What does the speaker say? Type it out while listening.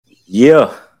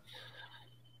Yeah.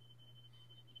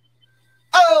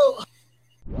 Oh!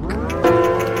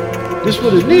 This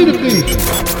what it need to be.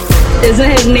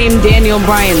 Isn't his name Daniel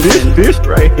Bryan? This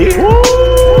right here.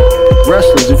 Woo!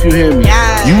 Wrestlers, if you hear me,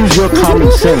 use your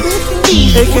common sense.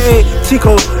 AKA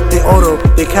Chico de Oro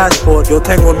de Cashport. Yo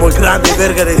tengo muy grande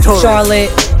verga de todo. Charlotte,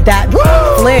 that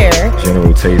Flair.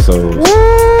 General Tezos.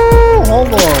 Woo! Hold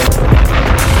on.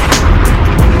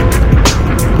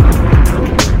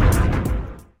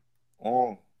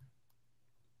 Oh.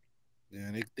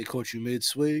 Yeah, they caught you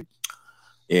mid-swig.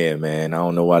 Yeah, man. I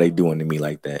don't know why they doing to me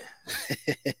like that.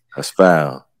 That's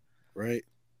foul. Right.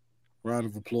 Round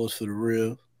of applause for the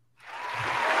real.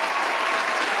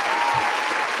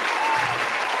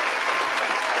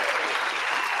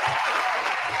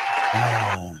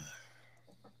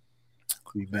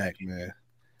 We back, man.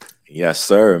 Yes,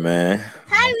 sir, man.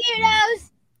 Hi,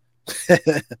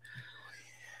 weirdos.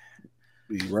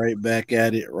 We right back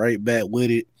at it, right back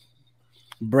with it.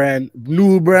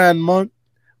 New brand month.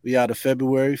 We out of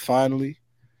February finally.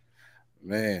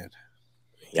 Man.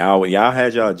 Y'all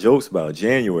had y'all jokes about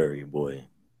January, boy.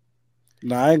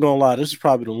 Nah, I ain't gonna lie. This is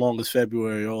probably the longest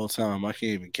February of all time. I can't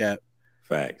even cap.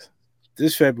 Facts.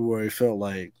 This February felt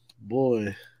like,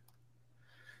 boy.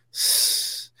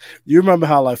 You remember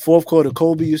how like fourth quarter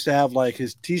Kobe used to have like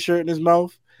his t-shirt in his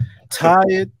mouth?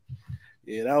 Tired.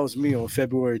 Yeah, that was me on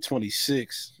February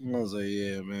 26th. I was like,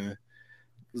 yeah, man.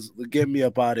 Get me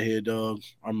up out of here, dog.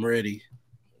 I'm ready.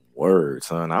 Word,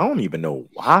 son. I don't even know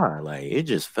why. Like, it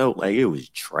just felt like it was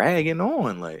dragging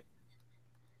on. Like,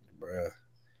 bruh.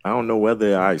 I don't know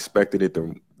whether I expected it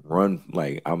to run.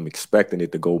 Like, I'm expecting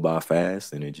it to go by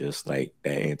fast, and it just like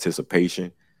that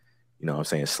anticipation, you know what I'm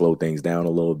saying, slow things down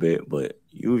a little bit. But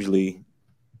usually,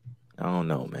 I don't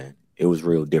know, man. It was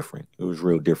real different. It was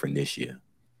real different this year.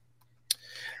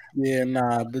 Yeah,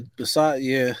 nah, but besides,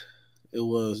 yeah, it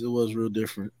was real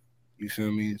different. You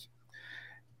feel me?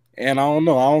 And I don't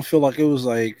know. I don't feel like it was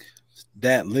like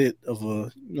that lit of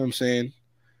a, you know what I'm saying,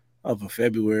 of a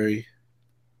February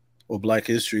or Black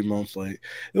History Month. Like,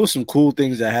 it was some cool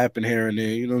things that happened here and there,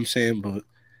 you know what I'm saying? But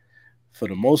for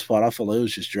the most part, I feel like it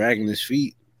was just dragging his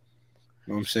feet.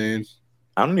 You know what I'm saying?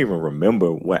 I don't even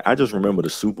remember what. I just remember the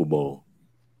Super Bowl.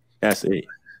 That's it.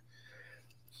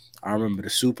 I remember the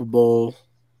Super Bowl,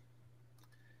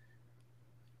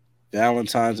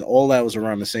 Valentine's, all that was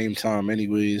around the same time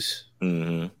anyways.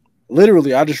 Mm-hmm.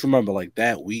 Literally, I just remember like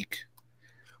that week.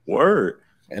 Word.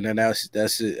 And then that's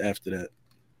it after that.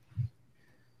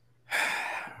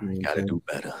 Gotta do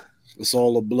better. It's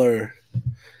all a blur.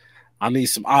 I need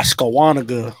some Oscar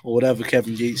Wanaga or whatever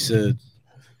Kevin Gates said.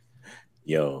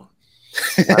 Yo.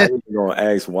 I ain't gonna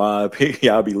ask why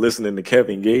y'all be listening to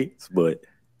Kevin Gates, but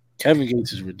Kevin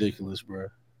Gates is ridiculous, bro.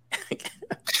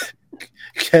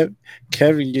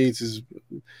 Kevin Gates is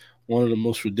one of the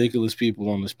most ridiculous people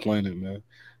on this planet, man.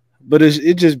 But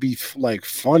it just be like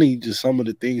funny, just some of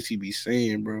the things he be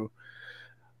saying, bro.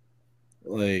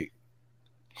 Like,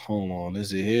 hold on,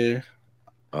 is it here?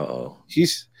 Uh-oh.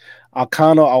 I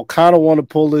kind of want to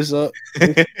pull this up.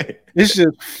 It's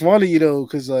just funny though,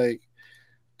 cause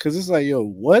it's like, yo,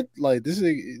 what? Like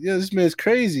this man's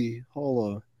crazy. Hold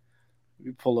on, let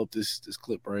me pull up this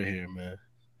clip right here, man.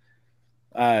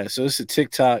 All right, so it's a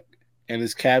TikTok and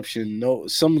it's captioned, no,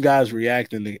 some guy's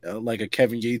reacting to like a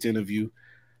Kevin Gates interview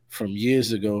from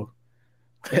years ago.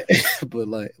 But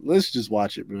like, let's just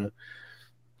watch it, bro.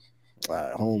 All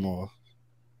right, hold on.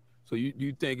 So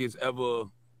you think it's ever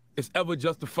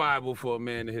justifiable for a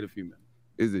man to hit a female?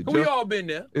 Is it? We all been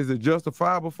there. Is it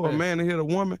justifiable for a man to hit a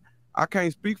woman? I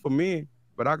can't speak for men,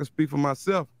 but I can speak for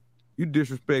myself. You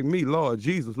disrespect me, Lord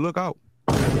Jesus, look out.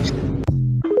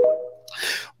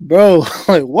 Bro,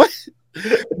 like what?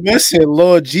 Man said,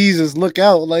 Lord Jesus, look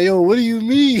out. Like, yo, what do you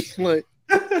mean? Like,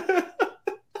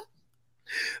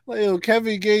 yo,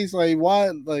 Kevin Gates, like, why?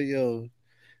 Like, yo,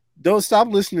 don't stop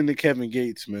listening to Kevin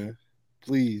Gates, man.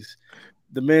 Please.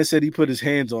 The man said he put his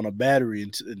hands on a battery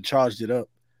and charged it up.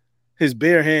 His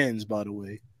bare hands, by the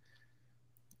way.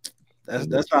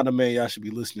 That's not a man y'all should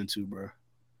be listening to, bro.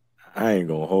 I ain't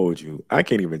gonna hold you. I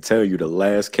can't even tell you the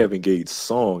last Kevin Gates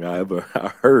song I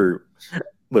heard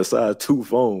besides Two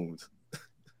Phones.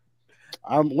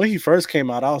 When he first came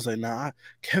out, I was like, nah,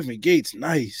 Kevin Gates,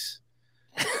 nice.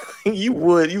 You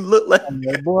look like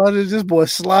boy, this boy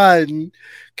sliding.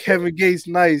 Kevin Gates,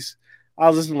 nice. I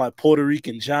was listening to like Puerto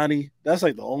Rican Johnny. That's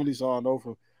like the only song I know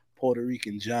from Puerto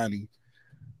Rican Johnny.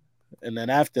 And then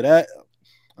after that,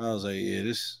 I was like, yeah,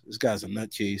 this guy's a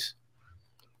nutcase.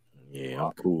 Yeah,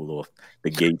 I'm cool off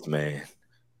the Gates, man.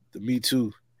 Me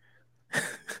too.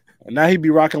 And now he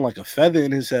be rocking like a feather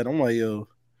in his head. I'm like, yo,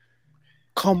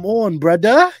 come on,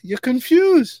 brother. You're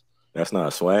confused. That's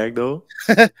not swag though.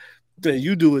 Then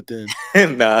you do it then.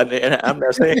 Nah, I'm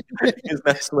not saying it's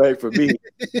not swag for me.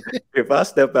 If I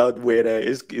step out and wear that,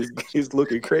 it's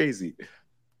looking crazy.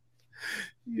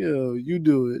 Yo, you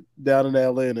do it down in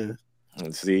Atlanta.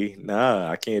 And see, nah,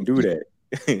 I can't do that.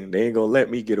 They ain't gonna let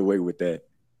me get away with that.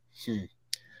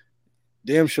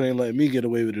 Damn sure ain't letting me get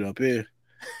away with it up here.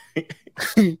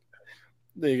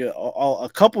 A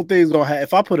couple things gonna happen.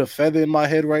 If I put a feather in my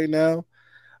head right now,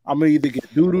 I'm gonna either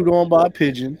get doodled on by a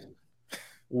pigeon,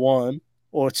 one,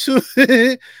 or two.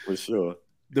 For sure.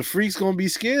 The freak's gonna be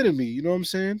scared of me. You know what I'm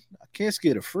saying? I can't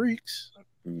scare the freaks.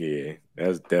 Yeah,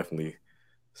 that's definitely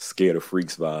scared of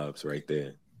freaks vibes right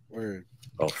there. Word.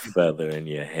 A feather in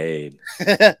your head.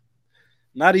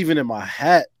 Not even in my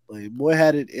hat. Like boy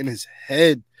had it in his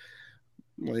head.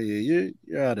 Like, yeah,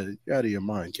 you're out of your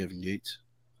mind, Kevin Gates.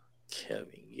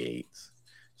 Kevin Gates.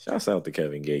 Shouts out to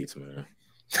Kevin Gates, man.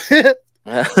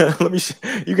 Let me.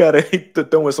 You gotta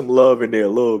throw in some love in there a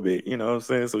little bit. You know what I'm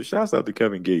saying? So shouts out to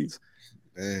Kevin Gates.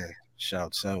 Man,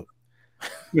 shouts out.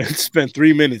 Man, spent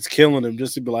 3 minutes killing him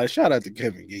just to be like, shout out to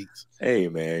Kevin Gates. Hey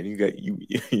man,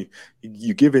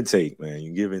 you give and take, man.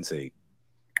 You give and take.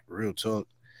 Real talk.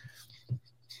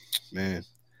 Man,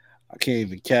 I can't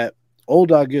even cap.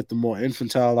 Older I get, the more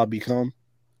infantile I become.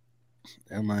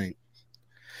 And like,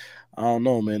 I don't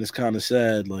know, man. It's kind of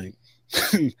sad. Like,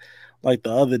 like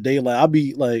the other day,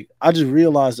 like I just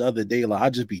realized the other day, like I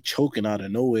just be choking out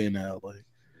of nowhere now. Like,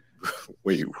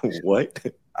 wait, what?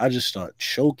 I just start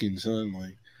choking, son.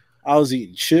 Like, I was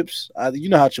eating chips. You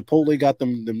know how Chipotle got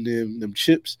them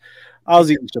chips. I was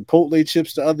eating Chipotle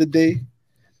chips the other day,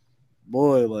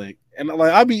 boy. Like, and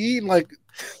like I be eating like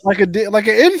an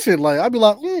infant. Like I be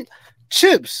like,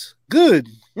 chips, good.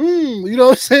 You know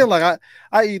what I'm saying? Like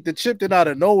I eat the chip, then out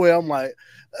of nowhere, I'm like,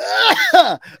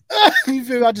 you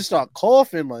feel me? I just start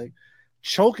coughing, like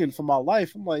choking for my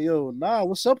life. I'm like, yo, nah,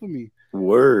 what's up with me?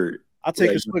 Word. I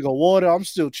take a swig of water, I'm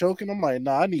still choking. I'm like,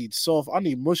 nah, I need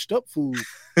mushed up food.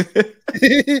 I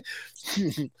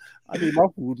need my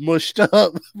food mushed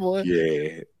up, boy.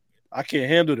 Yeah. I can't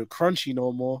handle the crunchy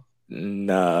no more.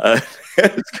 Nah,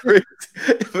 that's crazy.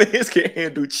 Man, can't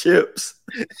handle chips.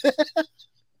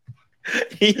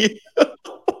 You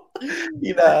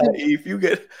know, if you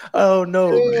get, I don't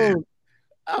know, man.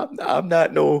 I'm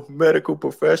not no medical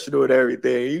professional and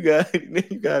everything. You got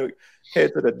to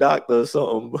head to the doctor or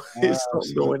something. It's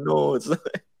something going on.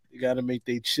 You got to make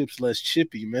their chips less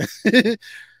chippy, man.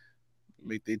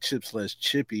 Make their chips less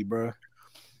chippy, bro.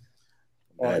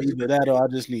 Or either that or I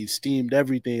just need steamed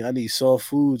everything. I need soft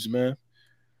foods, man.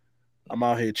 I'm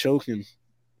out here choking.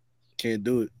 Can't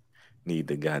do it. Need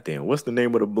the goddamn, what's the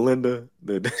name of the blender?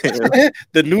 The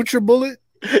NutriBullet?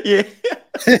 Yeah.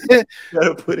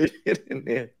 Gotta put it in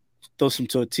there. Throw some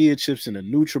tortilla chips in a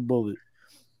NutriBullet.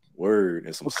 Word.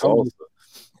 And some salsa.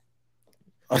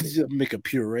 I'll just make a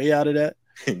puree out of that.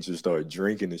 And just start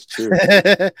drinking this chips.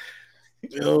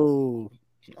 Yo.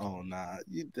 Oh nah.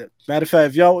 Matter of fact,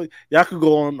 if y'all could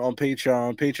go on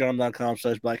Patreon,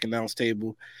 patreon.com/Black Announce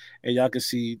Table, and y'all can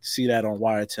see that on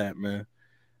Wiretap, man.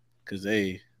 Cause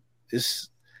hey,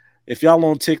 if y'all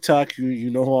on TikTok, you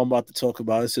know who I'm about to talk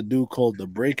about. It's a dude called the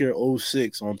Breaker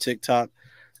 06 on TikTok.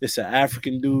 It's an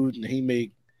African dude, and he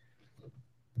make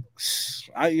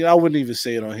I wouldn't even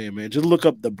say it on here, man. Just look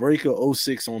up the Breaker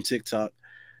 06 on TikTok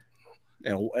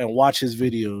and watch his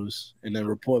videos and then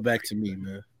report back to me,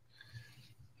 man.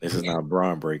 This is not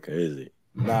Braun Breaker, is it?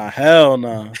 Nah, hell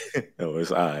nah. No,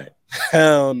 it's all right.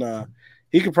 Hell nah.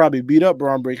 He could probably beat up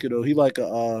Braun Breaker though. He like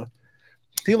an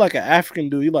African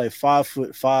dude. He like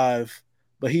 5'5",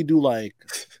 but he do like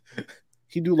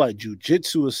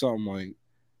jujitsu or something. Like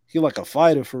he like a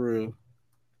fighter for real.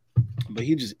 But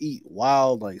he just eat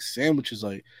wild like sandwiches.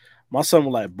 Like my son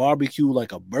would like barbecue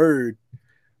like a bird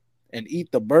and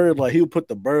eat the bird. Like he would put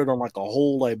the bird on like a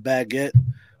whole like baguette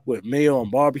with mayo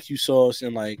and barbecue sauce,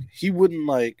 and like he wouldn't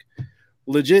like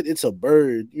legit. It's a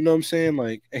bird, you know what I'm saying?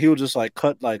 Like, and he would just like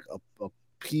cut like a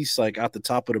piece like out the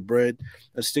top of the bread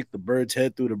and stick the bird's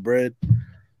head through the bread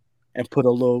and put a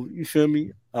little, you feel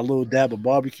me? A little dab of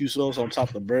barbecue sauce on top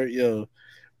of the bird. Yo,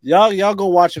 y'all go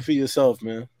watch it for yourself,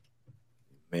 man.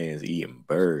 Man's eating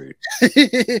bird.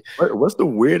 What's the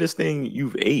weirdest thing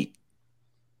you've ate?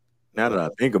 Now that I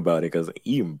think about it, because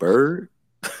eating bird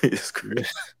is crazy.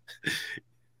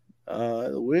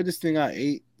 The weirdest thing I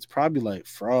ate is probably like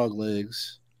frog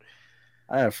legs.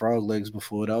 I had frog legs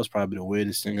before. That was probably the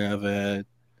weirdest thing I ever had.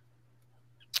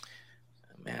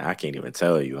 Man, I can't even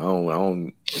tell you. I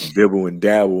don't dibble and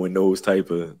dabble in those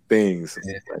type of things.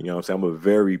 Yeah. You know what I'm saying? I'm a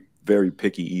very, very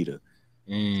picky eater.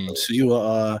 So you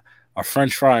are a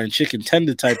French fry and chicken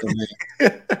tender type of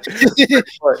man.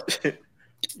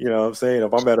 You know what I'm saying?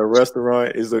 If I'm at a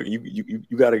restaurant,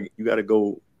 you gotta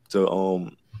go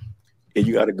to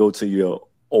you gotta go to your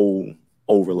old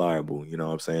reliable. You know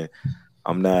what I'm saying?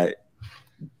 I'm not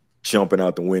jumping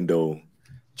out the window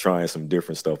trying some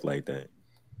different stuff like that.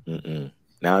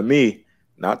 Not me.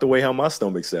 Not the way how my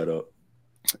stomach's set up.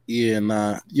 Yeah,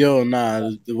 nah.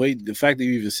 The fact that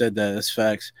you even said that, that's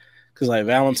facts. Cause like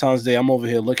Valentine's Day, I'm over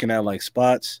here looking at like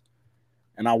spots,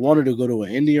 and I wanted to go to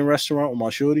an Indian restaurant with my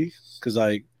shorty. Cause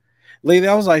like lately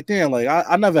I was like, damn, like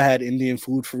I never had Indian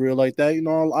food for real like that. You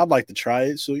know, I'd like to try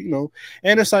it. So,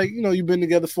 and it's like, you've been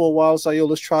together for a while. It's like, yo,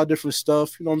 let's try different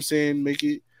stuff. You know what I'm saying? Make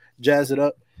it, jazz it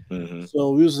up. So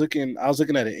I was looking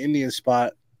at an Indian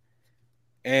spot,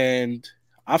 and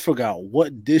I forgot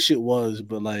what dish it was,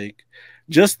 but like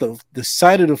just the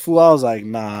sight of the food, I was like,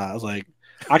 nah. I was like,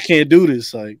 I can't do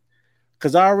this, like,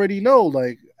 because I already know,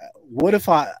 like, what if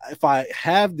I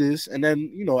have this and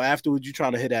then afterwards you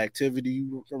trying to hit activity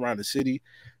around the city?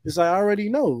 It's like I already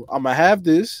know I'm gonna have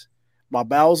this. My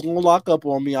bowel's gonna lock up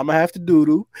on me. I'm gonna have to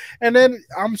doo-doo, and then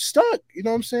I'm stuck. You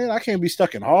know what I'm saying? I can't be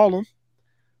stuck in Harlem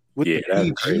with the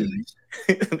that's crazy.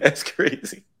 That's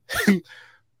crazy.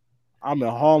 I'm in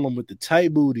Harlem with the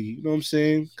tight booty. You know what I'm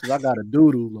saying? Because I got a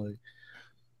doo-doo, like.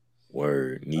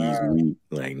 Word, knees weak,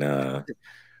 like nah.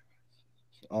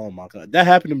 Oh my god, that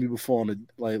happened to me before,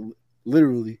 like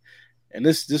literally. And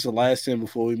this is the last thing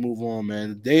before we move on, man.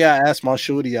 The day I asked my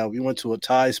shorty out, we went to a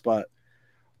Thai spot.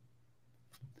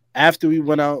 After we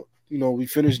went out, we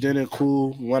finished dinner,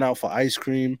 cool. We went out for ice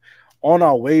cream. On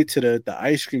our way to the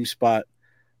ice cream spot,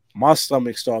 my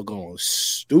stomach started going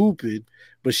stupid,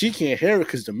 but she can't hear it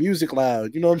because the music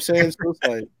loud. You know what I'm saying? So it's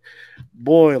like,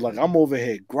 boy, like I'm over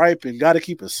here griping. Got to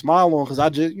keep a smile on because I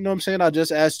just, you know what I'm saying? I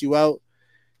just asked you out.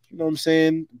 You know what I'm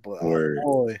saying? But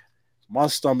boy, my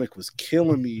stomach was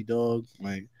killing me, dog.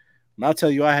 Like, when I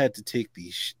tell you I had to take the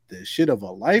shit of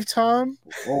a lifetime.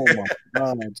 Oh my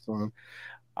god, son.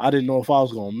 I didn't know if I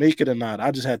was gonna make it or not.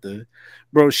 I just had to,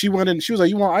 bro. She went in. She was like,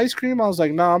 "You want ice cream?" I was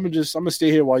like, "Nah, I'm gonna stay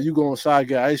here while you go inside and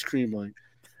get ice cream." Like,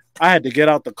 I had to get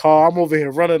out the car. I'm over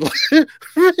here running.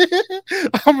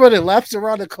 I'm running laps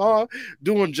around the car,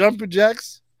 doing jumping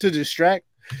jacks to distract.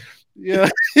 Yeah,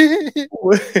 try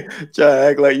to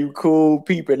act like you cool,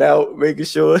 peeping out, making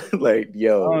sure, like,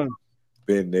 yo,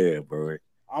 been there, bro.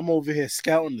 I'm over here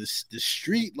scouting the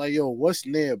street, like, yo, what's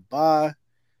nearby?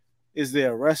 Is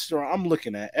there a restaurant? I'm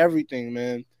looking at everything,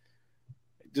 man.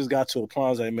 Just got to a point. I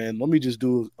was like, man, let me just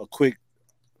do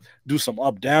some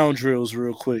up down drills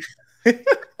real quick.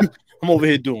 I'm over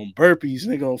here doing burpees,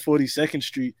 nigga, on 42nd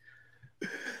Street.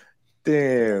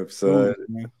 Damn, son.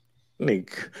 Ooh,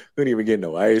 nigga couldn't even get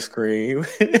no ice cream.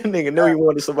 Nigga know you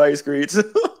wanted some ice cream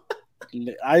too.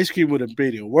 Ice cream would have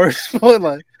made it worse.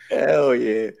 Like, hell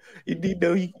yeah. You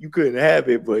know you couldn't have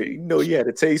it, but you had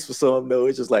a taste for something though.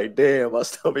 It's just like, damn, my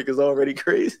stomach is already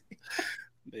crazy.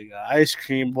 Nigga, ice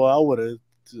cream, boy, I would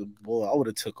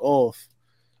have took off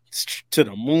to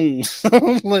the moon.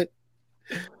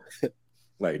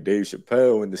 like Dave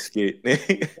Chappelle in the skit.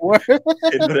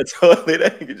 That's all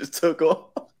that nigga just took off.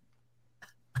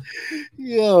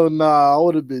 Yo, nah, I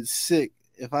would have been sick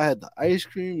if I had the ice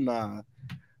cream. Nah,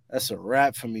 that's a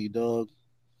wrap for me, dog.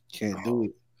 Can't do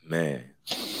it, man.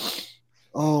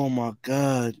 Oh my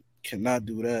god, cannot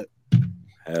do that.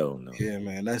 Hell no. Yeah,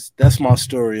 man, that's my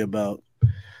story about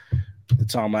the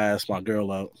time I asked my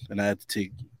girl out and I had to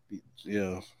take.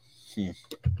 Yeah,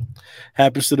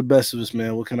 happens to the best of us,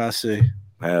 man. What can I say?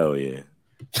 Hell yeah,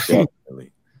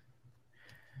 definitely.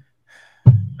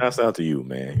 That's out to you,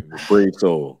 man. You're a brave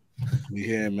soul. We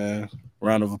here, man.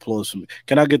 Round of applause for me.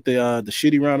 Can I get the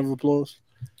shitty round of applause?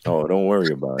 Oh, don't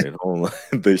worry about it. Hold on.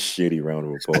 The shitty round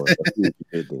of applause.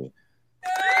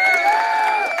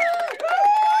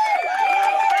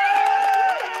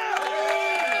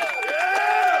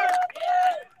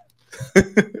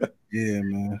 Yeah,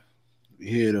 man. We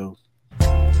here though.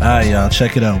 All right, y'all,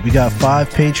 check it out. We got 5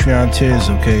 Patreon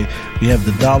tiers, okay? We have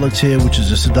the $1 tier, which is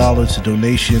just $1. It's a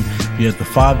donation. We have the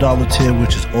 $5 tier,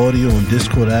 which is audio and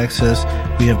Discord access.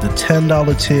 We have the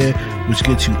 $10 tier, which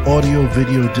gets you audio,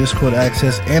 video, Discord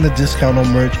access, and a discount on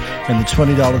merch. And the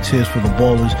 $20 tiers for the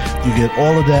ballers. You get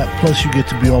all of that, plus you get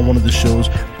to be on one of the shows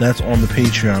that's on the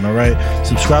Patreon, all right?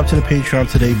 Subscribe to the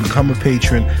Patreon today. Become a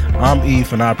patron. I'm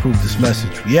Eve, and I approve this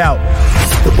message. We out.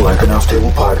 The Black Announce Table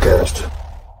Podcast.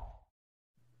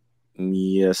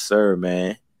 Yes, sir,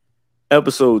 man.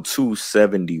 Episode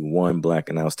 271, Black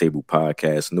Announce Table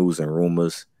Podcast, News and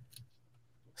Rumors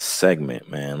segment,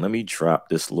 man. Let me drop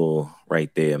this little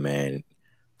right there, man.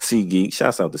 SeatGeek,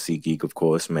 shouts out to SeatGeek, of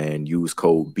course, man. Use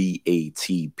code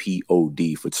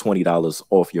BATPOD for $20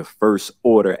 off your first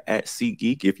order at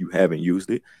SeatGeek if you haven't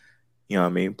used it. you know what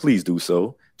I mean? Please do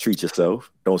so. Treat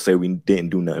yourself. Don't say we didn't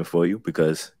do nothing for you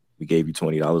because we gave you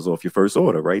 $20 off your first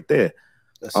order right there.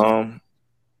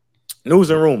 News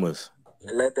and rumors.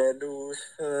 Let that news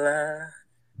fly.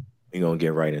 We're gonna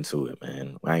get right into it,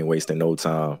 man. I ain't wasting no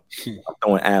time. I'm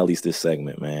throwing alleys this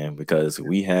segment, man, because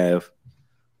we have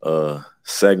a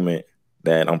segment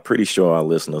that I'm pretty sure our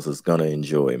listeners is gonna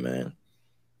enjoy, man.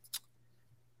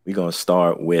 We're gonna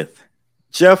start with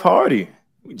Jeff Hardy.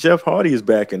 Jeff Hardy is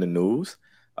back in the news.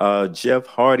 Jeff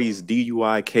Hardy's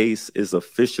DUI case is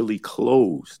officially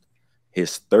closed.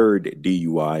 His third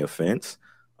DUI offense.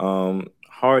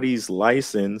 Hardy's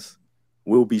license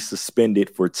will be suspended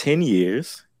for 10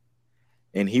 years,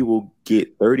 and he will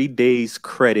get 38 days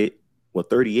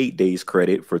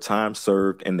credit for time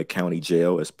served in the county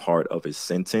jail as part of his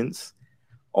sentence.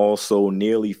 Also,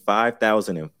 nearly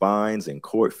 $5,000 in fines and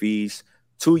court fees,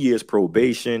 2 years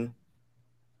probation,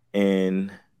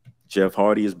 and Jeff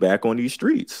Hardy is back on these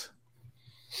streets.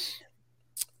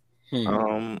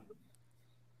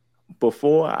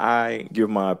 Before I give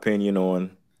my opinion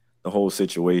on the whole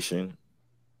situation,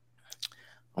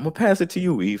 I'm gonna pass it to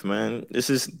you, Eve, man. This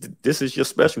is your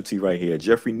specialty right here.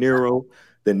 Jeffrey Nero,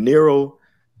 the Nero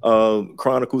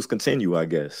Chronicles continue, I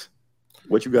guess.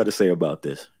 What you got to say about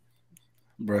this?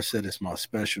 Bro said it's my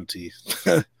specialty.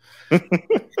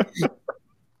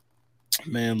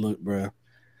 Man, look, bro.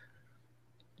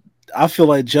 I feel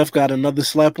like Jeff got another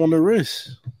slap on the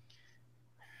wrist.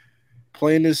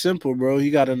 Plain and simple, bro. He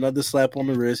got another slap on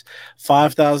the wrist.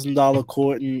 $5,000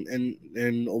 court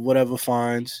and whatever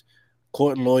fines,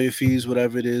 court and lawyer fees,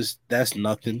 whatever it is. That's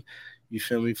nothing. You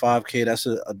feel me? $5K. That's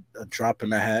a drop in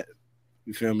the hat.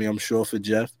 You feel me? I'm sure for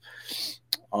Jeff.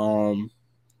 You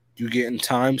getting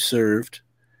time served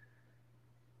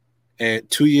and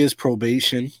 2 years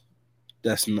probation.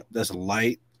 That's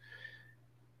light.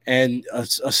 And a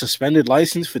suspended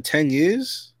license for 10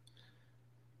 years?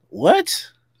 What?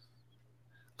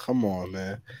 Come on,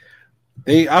 man.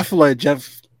 I feel like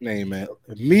Jeff, man.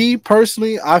 Me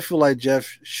personally, I feel like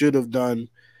Jeff should have done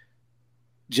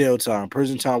jail time,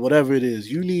 prison time, whatever it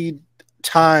is. You need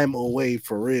time away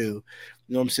for real. You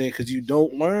know what I'm saying? Because you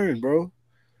don't learn, bro.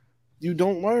 You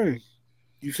don't learn.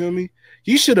 You feel me?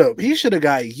 He should have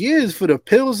got years for the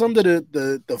pills under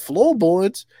the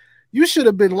floorboards. You should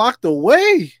have been locked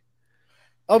away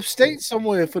upstate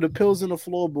somewhere for the pills and the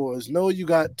floorboards. No, you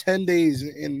got 10 days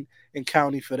in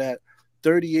county for that,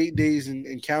 38 days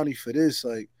in county for this.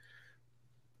 Like,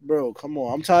 bro, come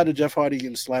on. I'm tired of Jeff Hardy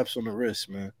getting slaps on the wrist,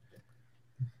 man.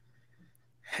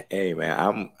 Hey,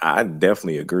 man, I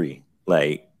definitely agree.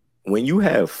 Like, when you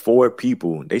have 4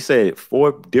 people, they said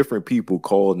 4 different people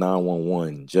called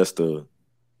 911 just to,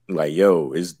 like,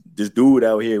 yo, is this dude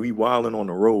out here, we wilding on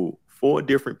the road. 4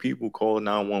 different people called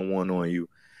 911 on you.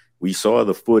 We saw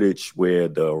the footage where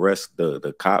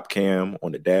the cop cam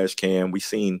on the dash cam. We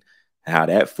seen how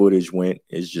that footage went.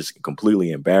 It's just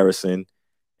completely embarrassing.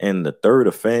 And the third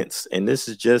offense, and this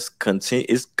is just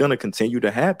it's gonna continue to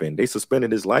happen. They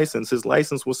suspended his license. His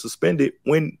license was suspended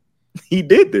when he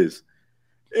did this.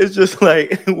 It's just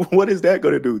like, what is that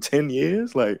gonna do? 10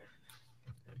 years? Like,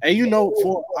 and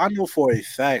I know for a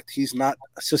fact he's not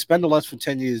suspended license for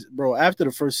 10 years, bro. After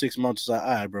the first 6 months, it's like, all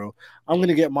right, bro, I'm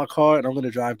gonna get my car and I'm gonna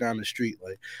drive down the street.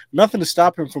 Like, nothing to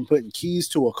stop him from putting keys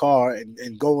to a car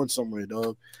and going somewhere,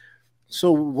 dog.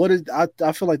 So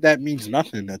I feel like that means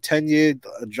nothing. A 10-year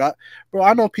drive, bro.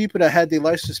 I know people that had their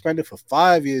license suspended for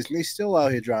 5 years and they still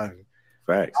out here driving.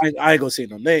 Facts. I ain't gonna say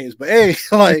no names, but hey,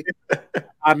 like,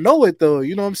 I know it though.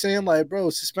 You know what I'm saying? Like,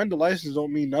 bro, suspended license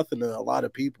don't mean nothing to a lot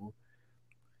of people.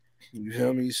 You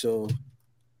feel me? So,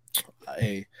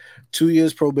 hey, 2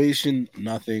 years probation,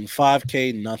 nothing.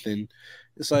 5K, nothing.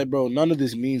 It's like, bro, none of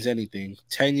this means anything.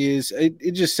 10 years,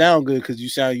 it just sound good because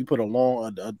you put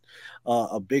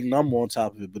a big number on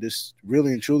top of it, but it's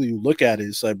really and truly, you look at it,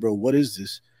 it's like, bro, what is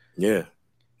this? Yeah,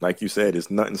 like you said,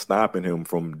 it's nothing stopping him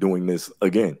from doing this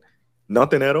again.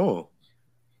 Nothing at all.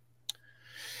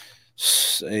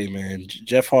 Hey, man,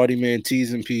 Jeff Hardy, man,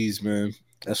 T's and P's, man.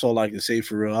 That's all I can say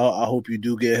for real. I hope you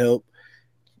do get help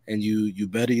and you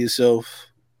better yourself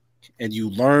and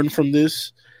you learn from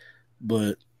this.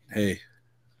 But hey,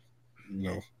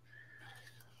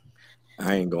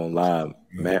 I ain't gonna lie,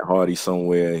 Matt Hardy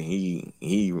somewhere, he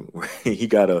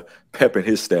got a pep in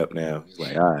his step now. He's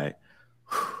like, all right,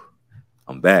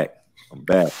 I'm back.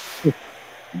 He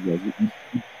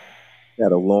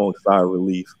had a long sigh of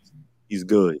relief. He's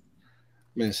good.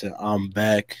 Man said, I'm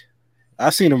back. I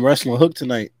seen him wrestling Hook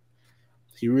tonight.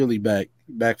 He really back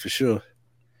for sure.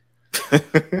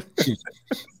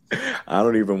 I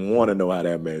don't even want to know how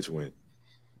that match went.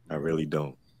 I really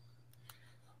don't.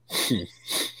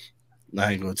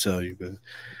 I ain't gonna tell you, man.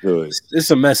 Good.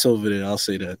 It's a mess over there. I'll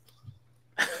say that.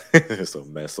 It's a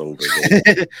mess over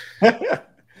there.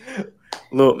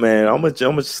 Look, man, I'm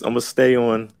gonna stay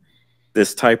on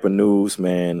this type of news,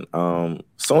 man.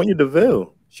 Sonya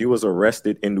Deville, she was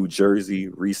arrested in New Jersey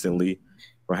recently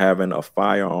for having a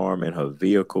firearm in her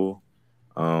vehicle.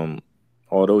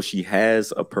 Although she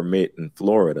has a permit in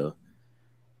Florida,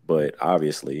 but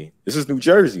obviously this is New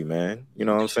Jersey, man. You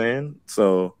know what I'm saying?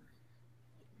 So,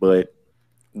 but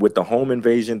with the home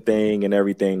invasion thing and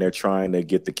everything, they're trying to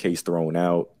get the case thrown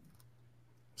out.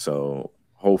 So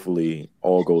hopefully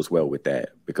all goes well with that,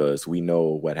 because we know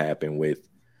what happened with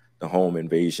the home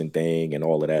invasion thing and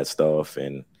all of that stuff,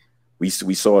 and we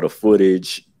saw the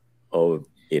footage of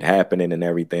it happening and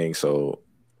everything. So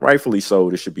rightfully so,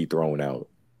 this should be thrown out.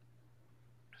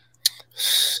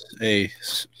 Hey.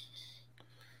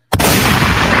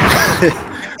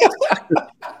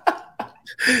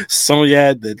 Sonya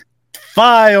had the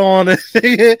fire on it.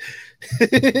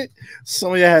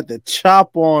 Sonya had the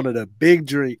chop on it, a big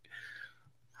Drake.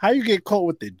 How you get caught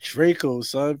with the Draco,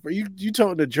 son? You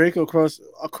toting the Draco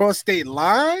across state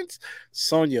lines?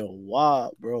 Sonya,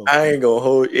 wow, bro. I ain't gonna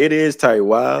hold it. Is tight,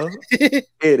 wild. It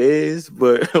is,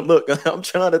 but look, I'm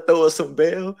trying to throw us some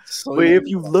bail. But if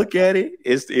you look at it,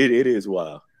 it is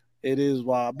wild. It is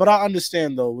wild. But I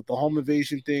understand though with the home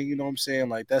invasion thing, you know what I'm saying?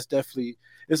 Like that's definitely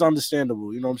it's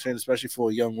understandable, you know what I'm saying, especially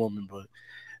for a young woman. But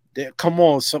come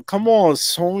on,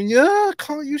 Sonya.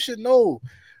 You should know.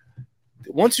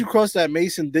 Once you cross that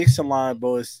Mason-Dixon line,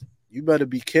 bro, you better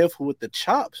be careful with the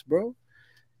chops, bro.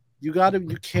 You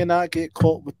cannot get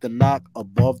caught with the knock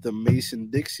above the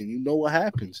Mason-Dixon. You know what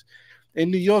happens.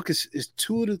 In New York, it's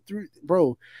 2 to 3,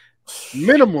 bro.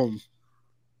 Minimum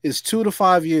is 2 to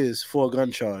 5 years for a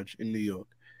gun charge in New York.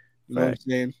 You know what I'm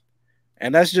saying?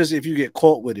 And that's just if you get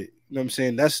caught with it. You know what I'm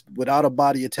saying? That's without a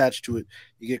body attached to it.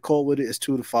 You get caught with it, it's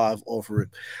 2 to 5 off rip.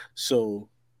 So,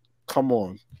 come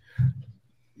on.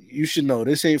 You should know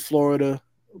this ain't Florida,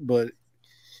 but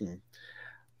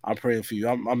I'm praying for you.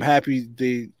 I'm happy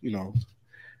they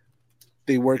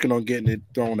working on getting it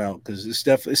thrown out because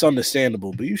it's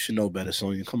understandable. But you should know better,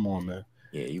 Sonya. Come on, man.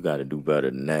 Yeah, you got to do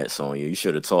better than that, Sonya. You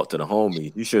should have talked to the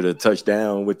homies. You should have touched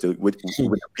down with the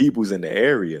peoples in the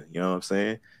area. You know what I'm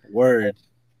saying? Word.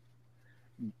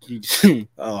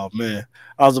 Oh man,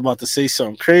 I was about to say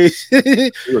something crazy.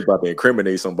 You was about to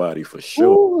incriminate somebody for sure.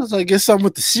 Ooh, I was like, get something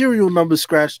with the serial number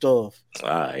scratched off. All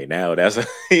right, now that's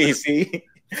see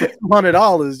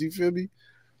 $200. You feel me?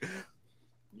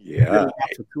 Yeah,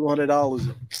 for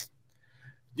 $200,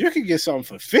 you can get something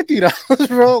for $50,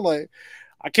 bro. Like,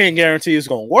 I can't guarantee it's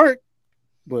gonna work,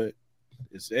 but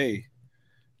it's this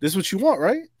is what you want,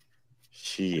 right?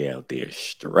 She out there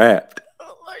strapped.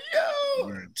 I'm like,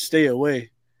 yo, stay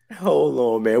away. Hold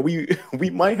on, man. We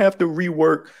might have to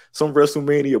rework some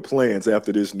WrestleMania plans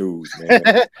after this news,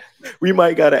 man. We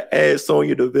might gotta add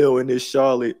Sonya Deville in this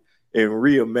Charlotte and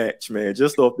rematch, man,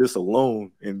 just off this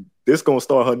alone. And this gonna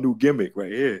start her new gimmick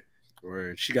right here.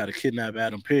 Word. She gotta kidnap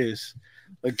Adam Pearce.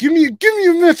 Like, give me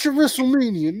a match at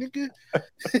WrestleMania,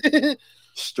 nigga.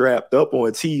 Strapped up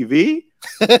on TV.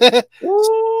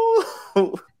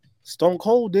 Stone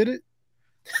Cold did it.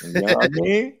 You know what I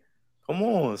mean? Come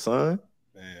on, son.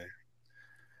 Man.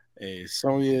 Hey,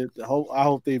 Sonya, I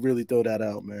hope they really throw that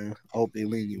out, man. I hope they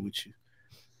lenient with you.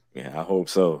 Yeah, I hope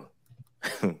so.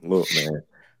 Look, man,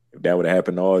 if that would have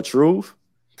happened to R-Truth.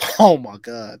 Oh my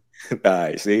God. All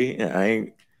right, see? I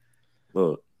ain't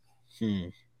look.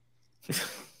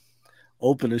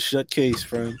 Open and shut case,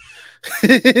 friend.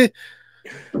 Jeff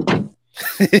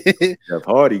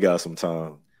Hardy got some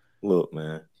time. Look,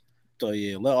 man. So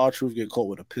yeah, let R-Truth get caught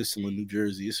with a pistol in New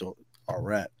Jersey. It's a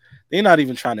wrap. They're not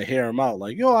even trying to hear him out.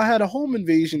 Like, yo, I had a home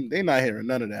invasion. They not hearing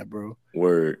none of that, bro.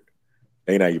 Word.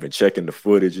 They not even checking the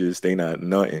footages. They not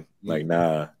nothing. Like,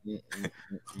 nah.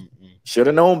 Should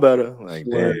have known better. Like,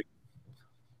 damn.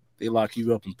 They lock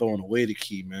you up and throwing away the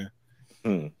key, man.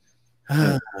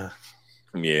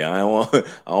 Yeah, I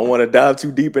don't want to dive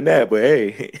too deep in that, but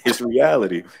hey, it's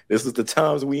reality. This is the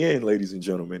times we in, ladies and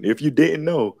gentlemen. If you didn't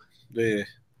know. Yeah.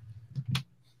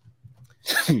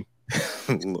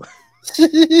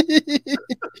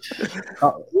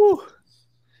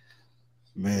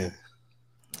 Man.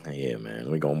 Yeah,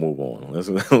 man. We're gonna move on.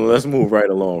 Let's move right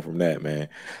along from that, man.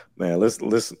 Man, let's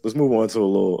move on to a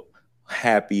little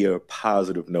happier,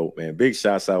 positive note, man. Big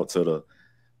shouts out to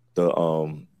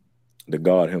the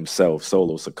God himself,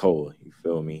 Solo Sikoa. You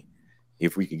feel me?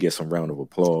 If we could get some round of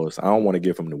applause. I don't want to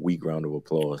give him the weak round of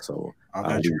applause, so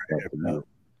I'll do that for you.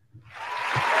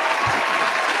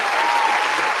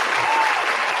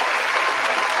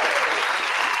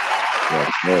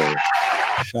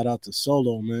 Shout out to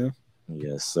Solo, man.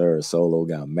 Yes, sir. Solo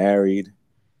got married,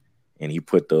 and he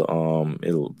put the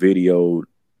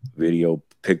video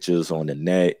pictures on the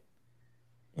net.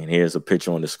 And here's a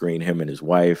picture on the screen, him and his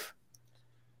wife.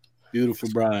 Beautiful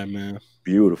bride, man.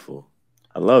 Beautiful.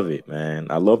 I love it, man.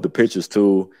 I love the pictures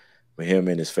too, with him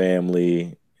and his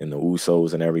family and the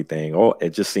Usos and everything. Oh,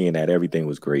 and just seeing that, everything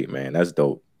was great, man. That's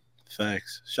dope.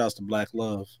 Facts. Shouts to Black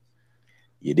Love.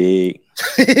 You dig?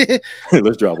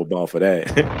 Let's drop a bomb for that.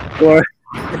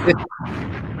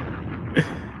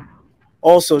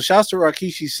 Also, shouts to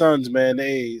Rakishi's sons, man.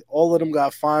 All of them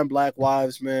got fine black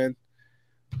wives, man.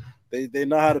 They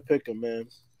know how to pick them, man.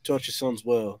 Taught your sons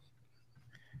well.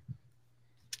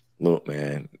 Look,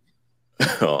 man,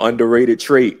 underrated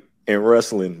trait in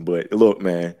wrestling, but look,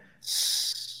 man,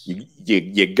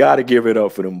 you got to give it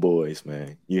up for them boys,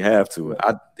 man. You have to.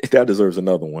 That deserves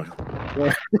another one.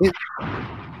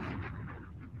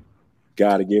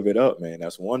 Got to give it up, man.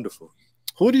 That's wonderful.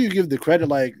 Who do you give the credit?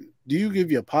 Like, do you give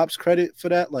your pops credit for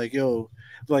that? Like, yo,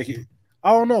 like,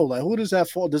 I don't know. Like, who does that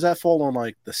fall? Does that fall on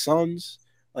like the sons?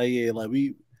 Like, yeah, like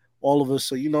all of us.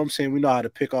 So you know what I'm saying? We know how to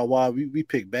pick our wives. We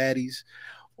pick baddies,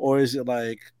 or is it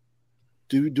like,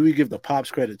 do we give the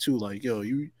pops credit too? Like, yo,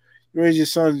 you raise your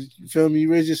sons. You feel me?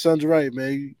 You raise your sons right,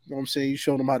 man. You know what I'm saying? You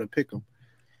show them how to pick them.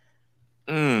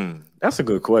 That's a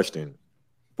good question,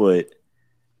 but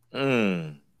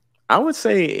I would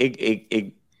say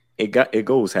it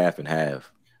goes half and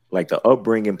half. Like the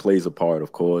upbringing plays a part,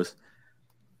 of course,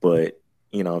 but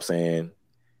you know what I'm saying,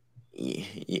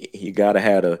 you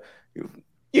gotta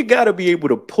be able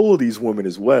to pull these women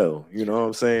as well. You know what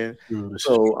I'm saying?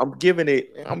 So I'm giving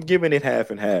it half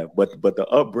and half, but the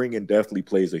upbringing definitely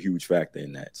plays a huge factor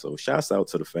in that. So shouts out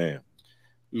to the fam.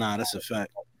 Nah, that's a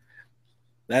fact.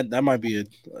 That might be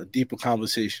a deeper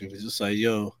conversation. It's just like,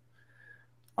 yo,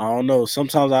 I don't know.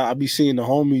 Sometimes I be seeing the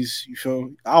homies. You feel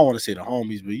me? I don't want to say the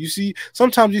homies, but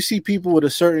sometimes you see people with a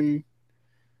certain.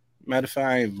 Matter of fact,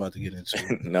 I ain't about to get into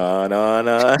it. No.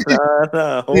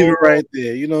 Leave it right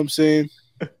there. You know what I'm saying?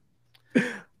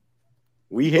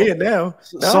 We here now.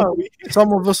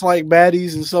 Some of us like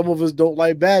baddies, and some of us don't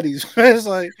like baddies. It's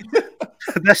like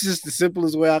that's just the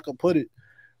simplest way I can put it.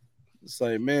 It's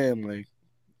like, man, like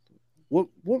what?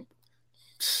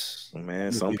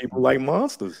 Man, some people like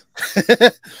monsters.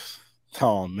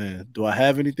 Oh man, do I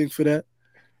have anything for that?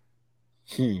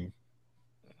 I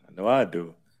know I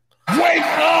do. Wake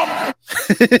up!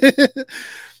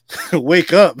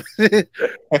 Wake up!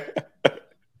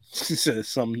 She said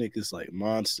some niggas like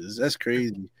monsters. That's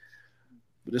crazy.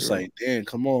 But it's like, damn,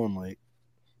 come on, like,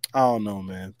 I don't know,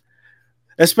 man.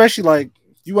 Especially like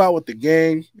you out with the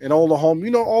gang and all the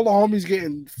homies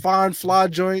getting fine fly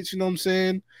joints. You know what I'm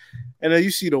saying? And then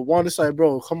you see the one, it's like,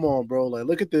 bro, come on, bro. Like,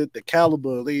 look at the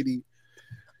caliber, lady.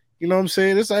 You know what I'm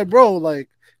saying? It's like, bro, like,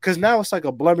 because now it's like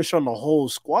a blemish on the whole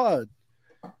squad.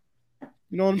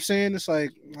 You know what I'm saying? It's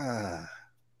like,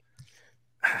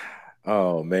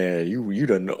 Oh, man, you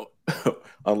done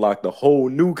unlocked a whole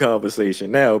new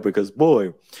conversation now because,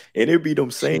 boy, and it be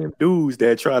them same dudes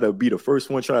that try to be the first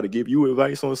one, try to give you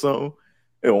advice on something,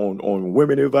 on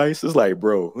women advice. It's like,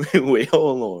 bro, wait,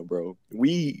 hold on, bro.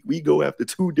 We go after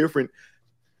two different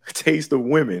tastes of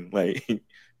women. Like,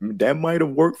 that might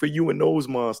have worked for you and those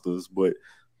monsters, but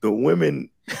the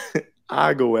women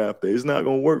I go after, it's not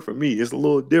going to work for me. It's a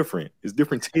little different. It's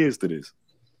different tiers to this.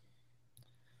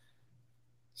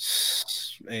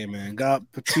 Hey man, God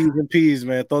put T's and P's,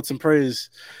 man. Thoughts and prayers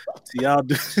to y'all.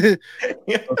 Thoughts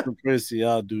and prayers to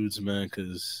y'all dudes, man.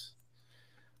 Because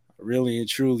really and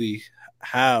truly,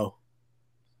 how?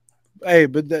 Hey,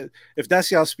 but if that's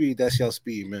y'all speed, that's y'all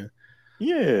speed, man.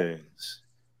 Yeah,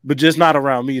 but just not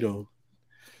around me though.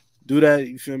 Do that,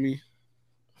 you feel me?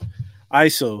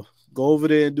 ISO, go over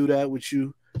there and do that with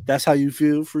you. That's how you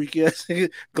feel, freaky ass.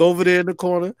 Go over there in the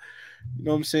corner. You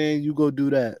know what I'm saying? You go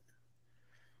do that.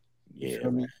 Yeah,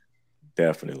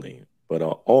 definitely. But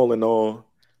all in all,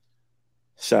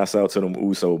 shouts out to them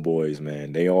Uso boys,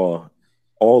 man. They all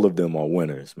of them are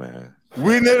winners, man.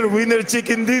 Winner,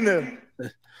 chicken dinner.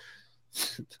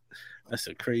 That's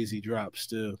a crazy drop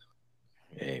still.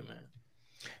 Hey, man.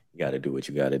 You got to do what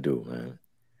you got to do, man.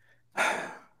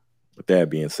 With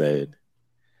that being said,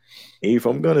 Eve,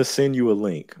 I'm going to send you a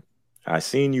link. I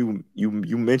seen you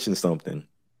mentioned something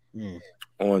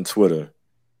on Twitter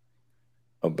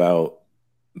about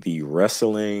the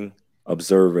Wrestling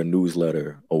Observer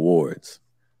Newsletter Awards.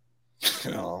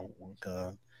 Oh my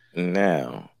God.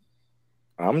 Now,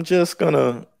 I'm just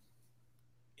gonna,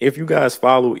 if you guys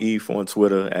follow Eve on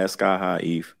Twitter at Sky High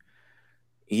Eve,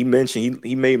 he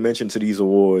made mention to these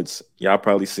awards. Y'all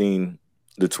probably seen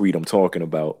the tweet I'm talking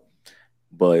about.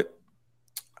 But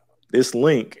this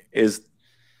link is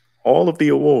all of the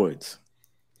awards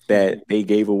that they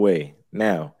gave away.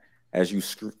 Now, as you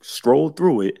scroll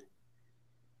through it,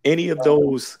 any of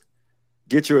those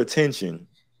get your attention.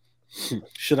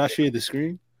 Should I share the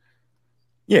screen?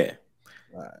 Yeah.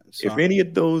 So If any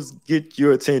of those get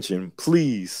your attention,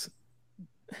 please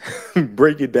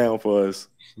break it down for us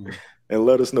and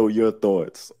let us know your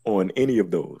thoughts on any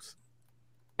of those.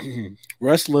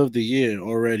 Wrestler of the Year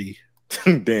already.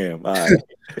 Damn. All right.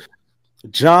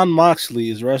 John Moxley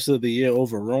is Wrestler of the Year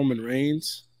over Roman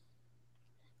Reigns.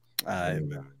 All right,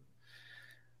 man.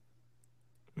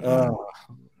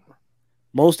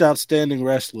 Most Outstanding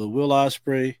Wrestler, Will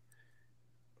Ospreay.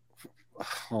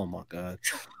 Oh my God!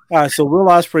 All right, so Will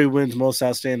Ospreay wins Most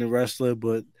Outstanding Wrestler,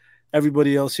 but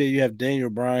everybody else here, you have Daniel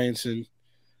Bryanson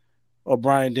or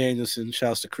Bryan Danielson.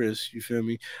 Shouts to Chris, you feel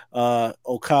me?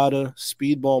 Okada,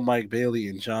 Speedball Mike Bailey,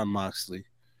 and John Moxley.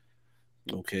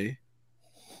 Okay.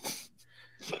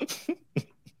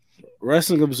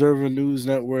 Wrestling Observer News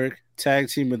Network Tag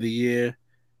Team of the Year,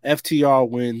 FTR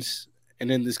wins. And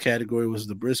in this category was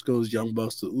the Briscoes, Young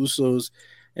Bucks, the Usos,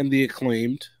 and the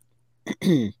Acclaimed.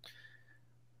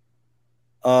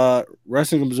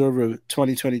 Wrestling Observer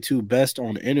 2022 Best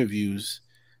on Interviews.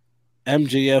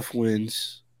 MJF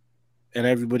wins, and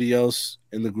everybody else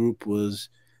in the group was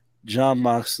John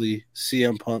Moxley,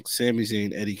 CM Punk, Sami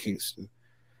Zayn, Eddie Kingston.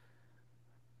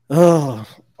 Oh,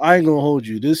 I ain't gonna hold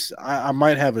you. This I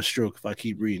might have a stroke if I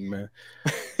keep reading, man.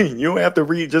 You don't have to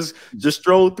read. Just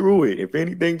stroll through it. If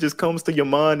anything just comes to your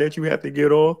mind that you have to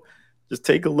get off, just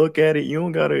take a look at it. You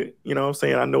don't gotta. You know what I'm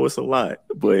saying? I know it's a lot,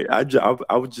 but I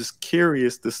was just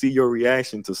curious to see your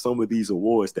reaction to some of these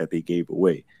awards that they gave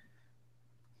away.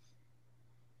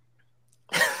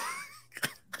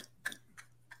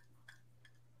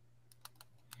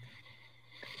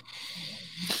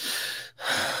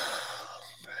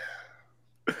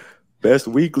 Best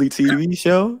weekly TV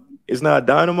show? It's not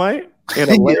Dynamite and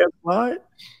a landslide?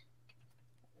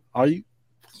 Are you?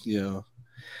 Yeah.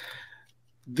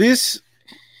 This,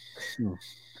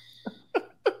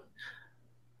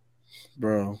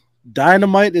 bro,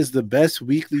 Dynamite is the best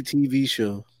weekly TV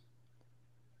show.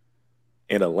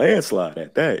 And a landslide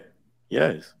at that.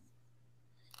 Yes.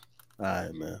 All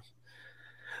right, man.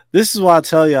 This is why I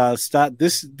tell y'all stop.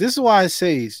 This is why I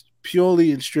say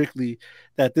purely and strictly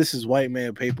that this is white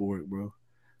man paperwork, bro.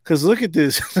 Because look at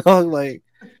this. Like,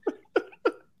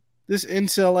 this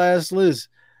incel ass list.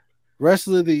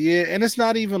 Wrestler of the Year. And it's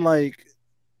not even like,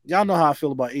 y'all know how I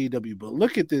feel about AEW, but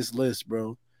look at this list,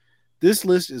 bro. This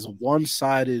list is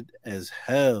one-sided as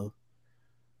hell.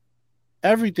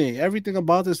 Everything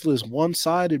about this list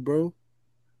one-sided, bro.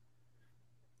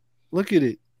 Look at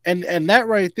it. And that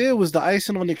right there was the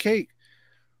icing on the cake.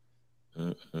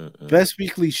 Best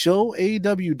weekly show,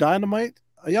 AEW Dynamite.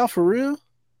 Are y'all for real?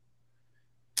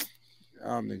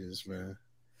 Y'all niggas, man.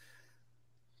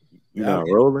 You not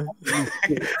rolling?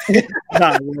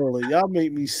 Not rolling. Y'all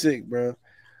make me sick, bro.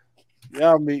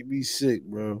 Y'all make me sick,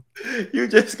 bro. You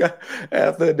just got,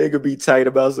 after a nigga be tight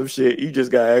about some shit, you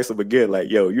just gotta ask him again, like,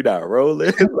 yo, you not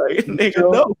rolling? Like,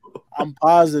 nigga, no. I'm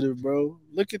positive, bro.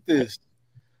 Look at this.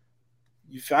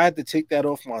 If I had to take that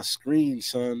off my screen,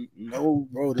 son, no,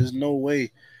 bro, there's no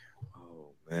way.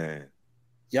 Oh, man.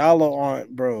 Y'all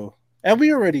aren't, bro. And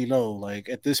we already know, like,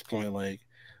 at this point, like,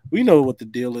 we know what the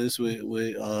deal is with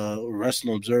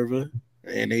Wrestling Observer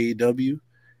and AEW.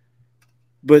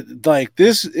 But like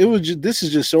this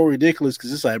is just so ridiculous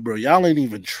because it's like, bro, y'all ain't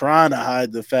even trying to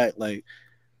hide the fact, like,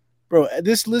 bro,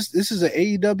 this is an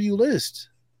AEW list,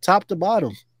 top to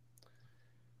bottom.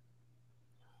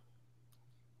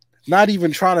 Not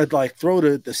even trying to like throw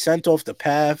the scent off the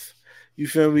path. You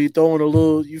feel me? Throwing a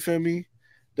little, you feel me?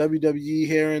 WWE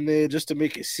here and there just to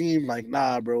make it seem like,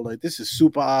 nah, bro, like this is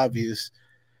super obvious.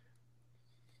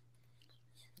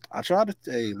 I try to,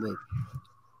 hey, look.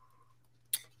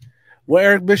 What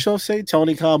Eric Bischoff say?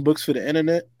 Tony Khan books for the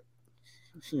internet.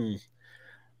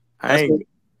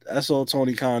 That's all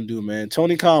Tony Khan do, man.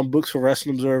 Tony Khan books for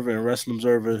Wrestling Observer, and Wrestling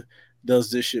Observer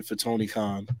does this shit for Tony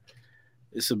Khan.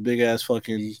 It's a big ass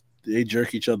fucking. They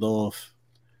jerk each other off.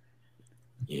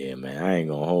 Yeah, man. I ain't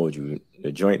gonna hold you.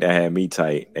 The joint that had me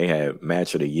tight, they had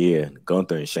match of the year.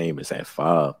 Gunther and Sheamus at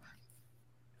 5.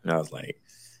 And I was like,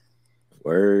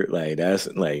 word, like that's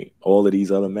like all of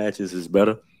these other matches is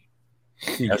better.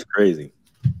 That's crazy.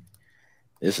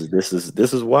 This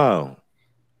is wild.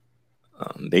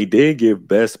 They did give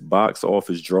best box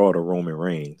office draw to Roman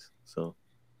Reigns. So,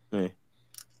 hey.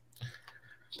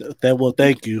 That will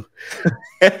thank you.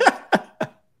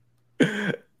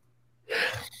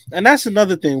 And that's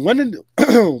another thing.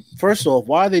 First off,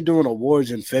 why are they doing awards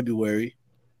in February?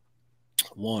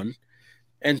 1.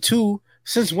 And 2,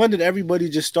 Since when did everybody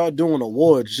just start doing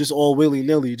awards, just all willy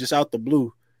nilly, just out the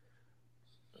blue?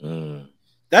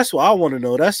 That's what I want to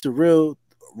know. That's the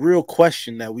real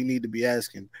question that we need to be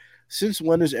asking. Since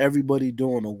when is everybody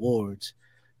doing awards?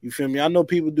 You feel me? I know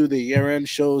people do the year-end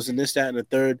shows and this, that, and the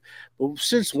third, but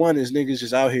since when is niggas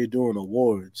just out here doing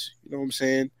awards? You know what I'm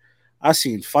saying? I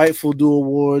seen Fightful do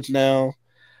awards now.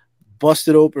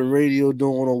 Busted Open Radio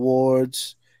doing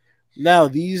awards. Now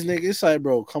these niggas, it's like,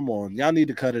 bro, come on. Y'all need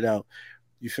to cut it out.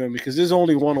 You feel me? Because there's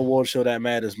only one award show that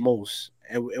matters most.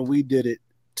 And we did it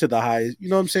to the highest, you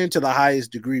know what I'm saying? To the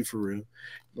highest degree for real. You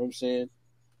know what I'm saying?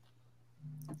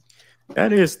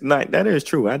 That is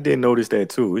true. I did notice that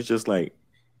too. It's just like,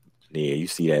 yeah, you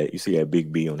see that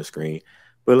big B on the screen.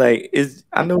 But like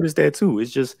I noticed that too.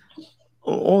 It's just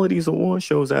all of these award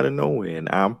shows out of nowhere. And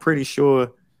I'm pretty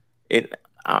sure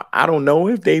I don't know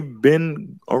if they've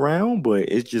been around, but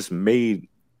it's just made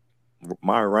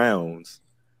my rounds.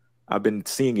 I've been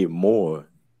seeing it more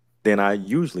than I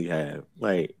usually have.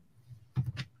 Like,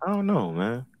 I don't know,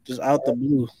 man. Just out the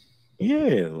blue.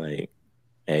 Yeah, like,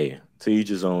 hey, to each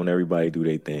his own. Everybody do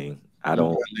their thing. I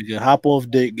don't. Nigga, hop off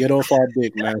dick. Get off our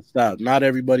dick, man. Stop. Not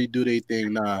everybody do their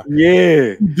thing. Nah.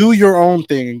 Yeah. Do your own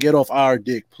thing and get off our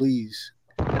dick, please.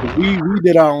 We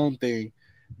did our own thing.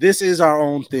 This is our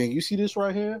own thing. You see this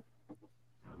right here?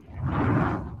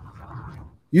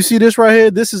 You see this right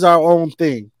here? This is our own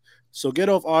thing. So get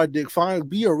off our dick.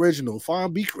 Be original.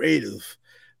 Be creative.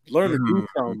 Learn to do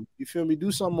something. You feel me?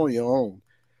 Do something on your own.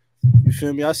 You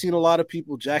feel me? I've seen a lot of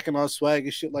people jacking our swag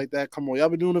and shit like that. Come on, y'all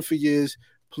been doing it for years.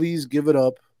 Please give it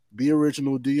up. Be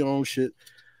original. Do your own shit.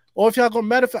 Or if y'all gonna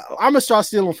matter of fact, I'm gonna start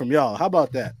stealing from y'all. How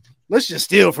about that? Let's just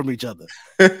steal from each other.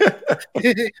 Tired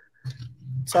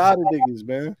of niggas,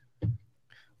 man.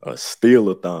 A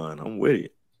steal-a-thon. I'm with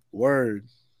it. Word.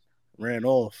 Ran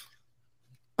off.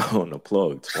 On the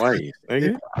plug twice.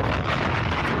 Nigga.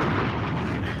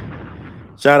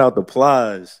 Shout out to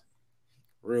Plies.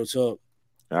 Real talk.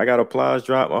 I got a Plies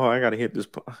drop. Oh, I gotta hit this.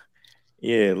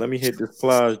 Yeah, let me hit this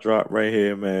Plies drop right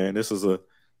here, man. This is a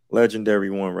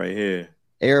legendary one right here.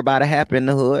 Everybody happy in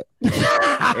the hood.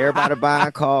 Everybody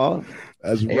buying cars.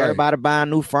 That's right. Everybody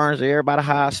buying new furniture. Everybody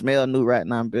high smell new right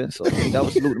now, bitch. So that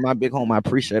was salute to my big home. I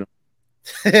appreciate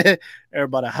it.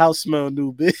 Everybody house smell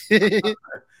new, bitch.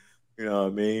 You know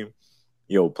what I mean?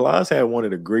 Yo, Plies had one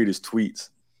of the greatest tweets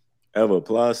ever.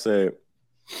 Plies said,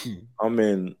 I'm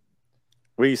in,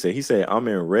 what did he say? He said, I'm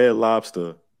in Red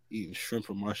Lobster. Eating shrimp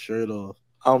with my shirt off.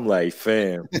 I'm like,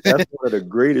 fam, that's one of the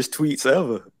greatest tweets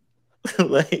ever.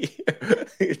 Like,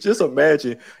 just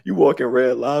imagine you walk in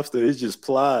Red Lobster, it's just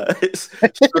Plies,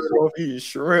 shirt off eating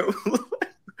shrimp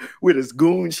with his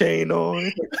goon chain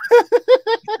on,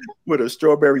 with a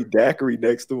strawberry daiquiri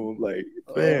next to him. Like,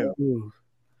 fam. Oh,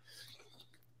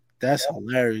 that's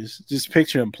hilarious. Just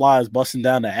picture Plies busting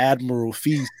down the Admiral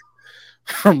feast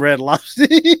from Red Lobster.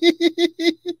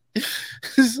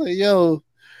 It's like, yo,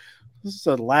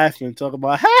 start laughing, talking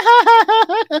about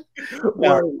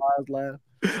laugh.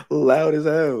 Loud as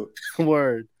hell.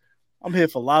 Word. I'm here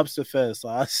for Lobster Fest. So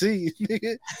I see you,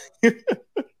 nigga.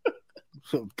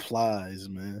 Plies,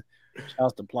 man. Shout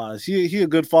out to Plies. He a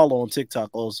good follow on TikTok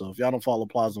also. If y'all don't follow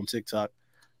Plies on TikTok,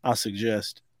 I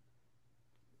suggest.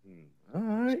 All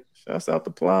right. Shouts out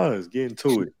to Plies. Get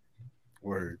into it.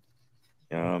 Word.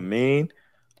 You know what I mean?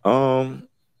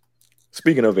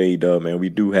 Speaking of AEW, man, we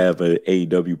do have an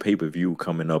AEW pay-per-view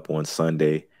coming up on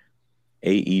Sunday.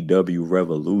 AEW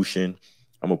Revolution.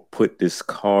 I'm going to put this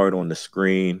card on the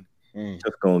screen.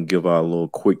 Just going to give our little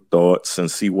quick thoughts and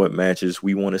see what matches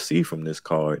we want to see from this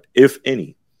card, if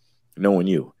any, knowing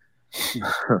you.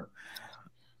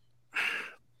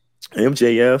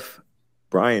 MJF,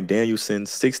 Bryan Danielson,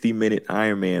 60-minute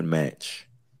Iron Man match.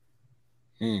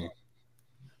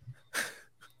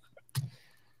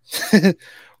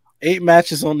 8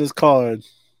 matches on this card,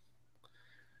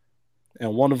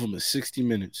 and one of them is 60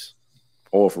 minutes.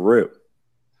 Off rip.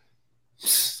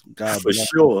 God for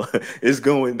sure. It's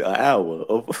going an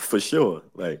hour for sure.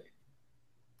 Like,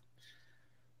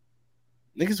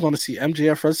 niggas want to see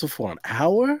MJF wrestle for an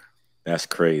hour? That's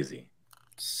crazy.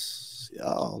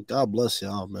 Y'all, God bless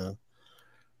y'all, man.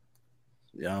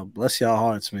 Y'all bless y'all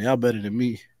hearts, man. Y'all better than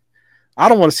me. I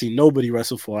don't want to see nobody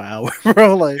wrestle for an hour,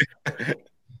 bro. Like,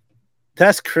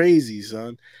 that's crazy,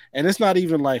 son. And it's not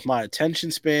even like my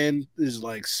attention span is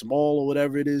like small or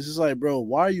whatever it is. It's like, bro,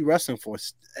 why are you wrestling for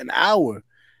an hour?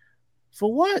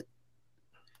 For what?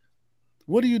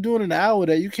 What are you doing in an hour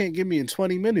that you can't give me in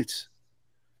 20 minutes?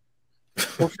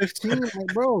 Or 15? Like,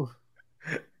 bro.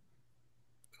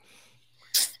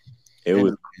 It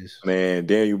was, man,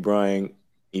 Daniel Bryan,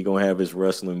 he gonna have his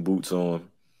wrestling boots on.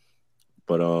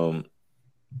 But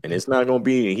And it's not gonna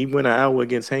be. He went an hour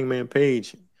against Hangman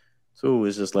Page, too.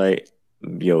 It's just like,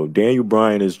 yo, Daniel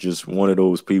Bryan is just one of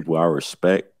those people I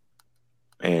respect,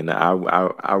 and I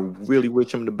really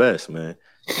wish him the best, man.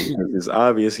 Because it's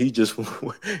obvious he just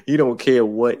he don't care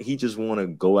what, he just want to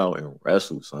go out and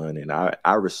wrestle, son. And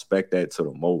I respect that to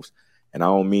the most. And I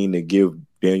don't mean to give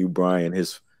Brian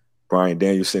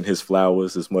Danielson his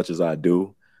flowers as much as I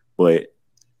do, but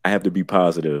I have to be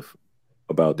positive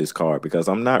about this card because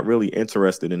I'm not really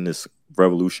interested in this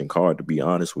Revolution card, to be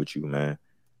honest with you, man.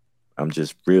 I'm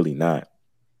just really not.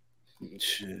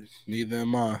 Shit, neither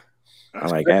am I. I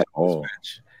like at all.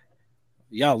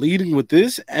 Y'all leading with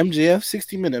this MJF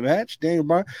 60-minute match. Daniel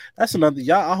Bryan. That's another.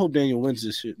 Y'all, I hope Daniel wins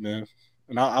this shit, man.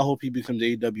 And I hope he becomes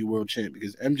the AEW World Champ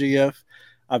because MJF,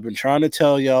 I've been trying to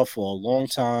tell y'all for a long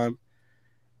time,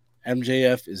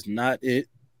 MJF is not it.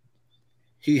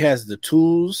 He has the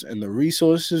tools and the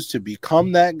resources to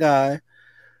become that guy,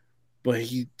 but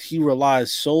he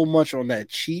relies so much on that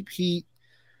cheap heat,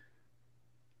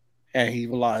 and he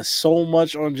relies so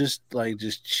much on just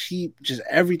cheap, just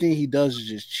everything he does is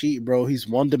just cheap, bro. He's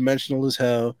one-dimensional as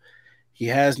hell. He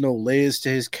has no layers to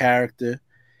his character.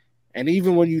 And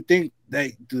even when you think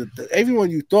that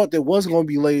everyone you thought there wasn't going to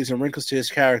be layers and wrinkles to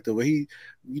his character, where you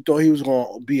thought he was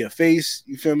going to be a face,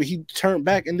 you feel me? He turned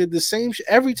back and did the same shit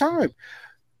every time.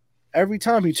 Every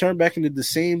time he turned back and did the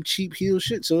same cheap heel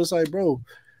shit. So it's like, bro,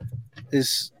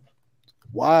 it's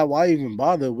why even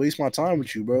bother waste my time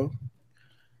with you, bro?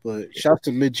 But shout out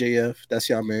to Mid JF. That's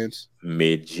y'all man's.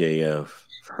 Mid JF.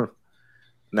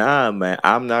 Nah, man,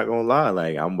 I'm not gonna lie.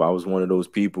 Like I was one of those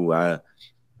people. I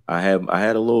had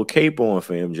a little cape on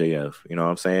for MJF. You know what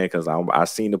I'm saying? Because I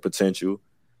seen the potential,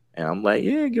 and I'm like,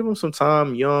 yeah, give him some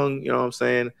time, young. You know what I'm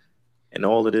saying? And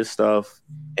all of this stuff.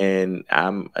 And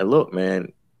look,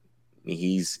 man,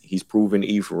 he's proven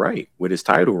Eve right with his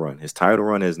title run. His title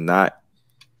run has not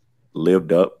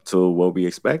lived up to what we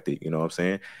expected. You know what I'm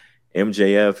saying?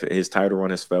 MJF, his title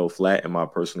run has fell flat, in my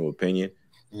personal opinion.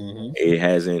 Mm-hmm. It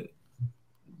hasn't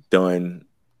done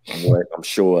what I'm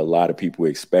sure a lot of people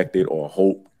expected or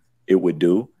hope it would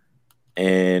do.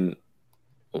 And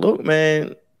look,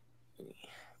 man,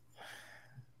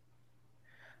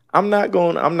 I'm not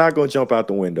going to jump out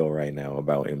the window right now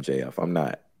about MJF. I'm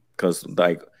not, because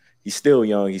like he's still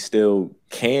young. He still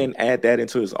can add that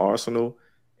into his arsenal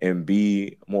and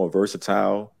be more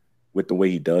versatile with the way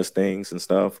he does things and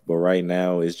stuff. But right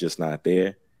now it's just not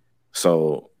there.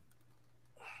 So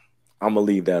I'm going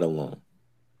to leave that alone.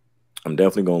 I'm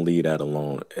definitely going to leave that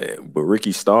alone. But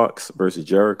Ricky Starks versus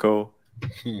Jericho,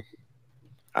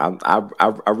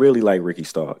 I really like Ricky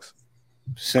Starks.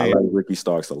 Same. I like Ricky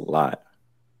Starks a lot.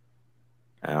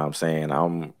 And I'm saying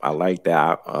I like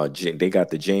that. They got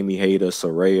the Jamie Hayter,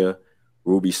 Saraya,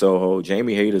 Ruby Soho.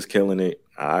 Jamie Hayter's killing it.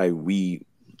 We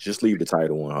just leave the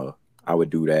title on her. I would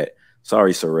do that.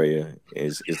 Sorry, Saraya.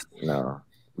 Nah,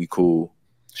 we cool.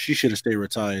 She should have stayed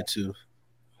retired too.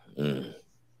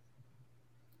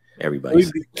 Everybody.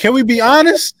 Can we be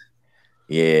honest?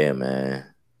 Yeah, man.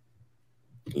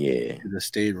 Yeah. Should have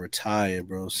stayed retired,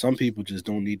 bro. Some people just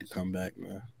don't need to come back,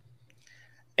 man.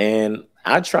 And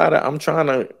I'm trying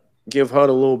to give her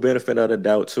the little benefit of the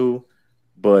doubt too,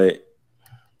 but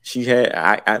she had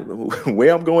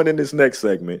where I'm going in this next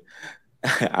segment.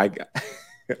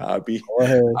 I'll be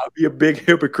a big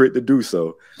hypocrite to do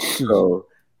so. So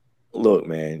look,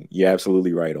 man, you're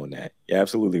absolutely right on that.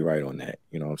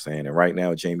 You know what I'm saying? And right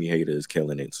now, Jamie Hayter is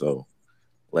killing it. So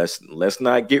let's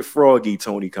not get froggy,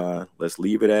 Tony Khan. Let's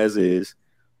leave it as is.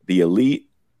 The Elite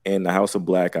and the House of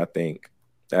Black, I think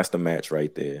that's the match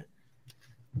right there.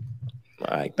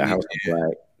 Like the House of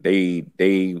Black, they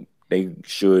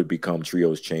should become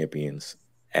trios champions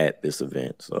at this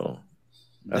event. So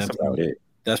that's about it.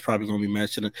 That's probably going to be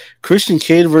matching Christian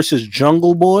Cage versus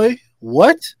Jungle Boy.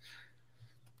 What?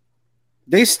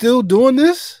 They still doing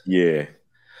this? Yeah.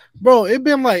 Bro, it's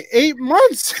been like 8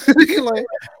 months. Like,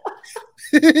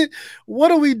 what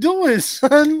are we doing,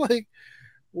 son? Like,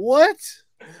 what?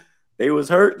 They was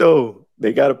hurt, though.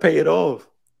 They got to pay it off.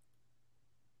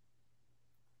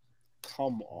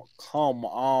 Come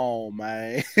on,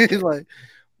 man. Like,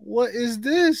 what is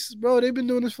this, bro? They've been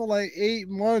doing this for like 8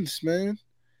 months, man.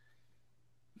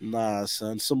 Nah,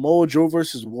 son. Samoa Joe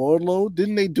versus Wardlow.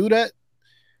 Didn't they do that?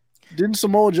 Didn't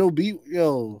Samoa Joe beat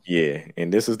Yeah,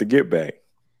 and this is the get back.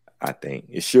 I think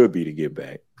it should be the get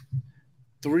back.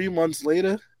 3 months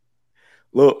later.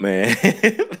 Look, man.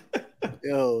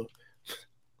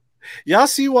 Y'all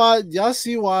see why I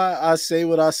say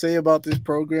what I say about this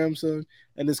program, son,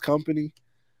 and this company?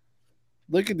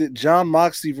 Look at it. John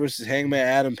Moxley versus Hangman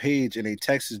Adam Page in a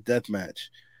Texas death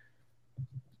match.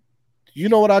 You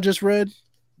know what I just read?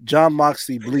 John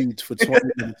Moxley bleeds for 20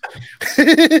 minutes.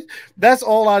 That's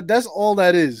all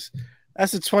that is.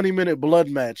 That's a 20-minute blood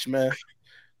match, man.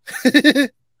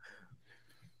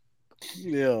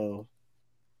 Yo.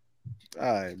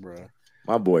 All right, bro.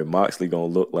 My boy Moxley gonna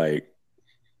look like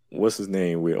what's his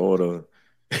name with all the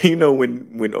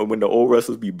when the old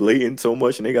wrestlers be bleeding so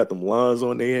much and they got them lines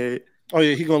on their head. Oh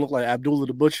yeah, he gonna look like Abdullah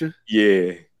the Butcher.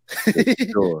 Yeah,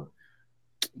 sure.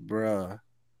 Bruh.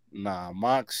 Nah,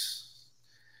 Mox.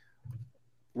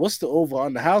 What's the over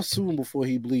under? How soon before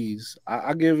he bleeds?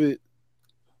 I give it.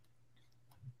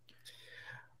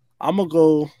 I'm gonna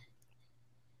go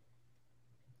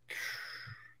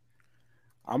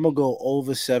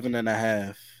over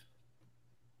 7.5.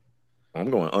 I'm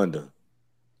going under.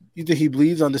 You think he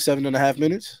bleeds under 7.5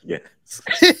 minutes? Yes.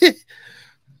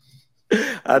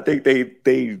 I think they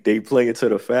play it to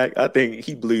the fact. I think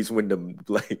he bleeds when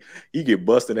he get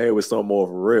busted in the head with something off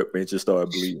rip and just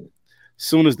start bleeding.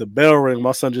 Soon as the bell ring,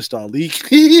 my son just start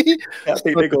leaking. I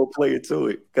think they're gonna play it to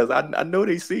it because I know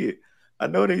they see it. I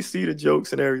know they see the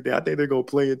jokes and everything. I think they're gonna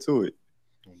play it to it,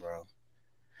 bro.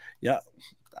 Yeah,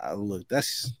 look,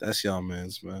 that's y'all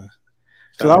man's man.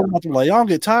 Because I was about to be like, y'all don't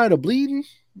get tired of bleeding?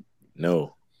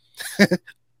 No.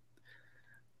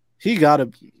 He gotta.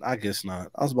 I guess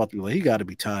not. I was about to be like, he gotta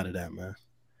be tired of that, man.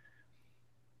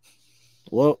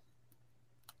 Well,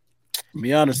 to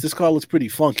be honest, this card looks pretty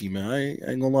funky, man. I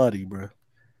ain't gonna lie to you, bro.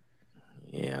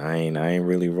 Yeah, I ain't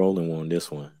really rolling on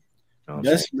this one. You know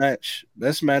Best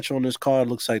match on this card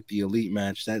looks like the elite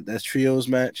match. That's trios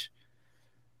match.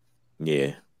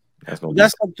 Yeah, that's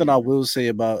something I will say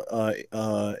about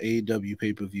AEW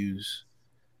pay-per-views.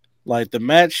 Like the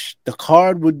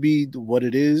card would be what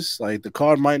it is. Like the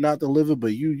card might not deliver,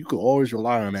 but you could always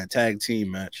rely on that tag team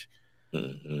match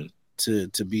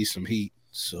to be some heat.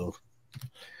 So,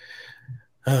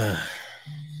 yeah,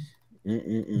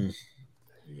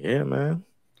 man.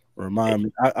 Remind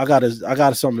me, I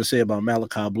got something to say about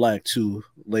Malachi Black too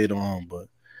later on, but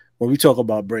when we talk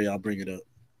about Bray, I'll bring it up.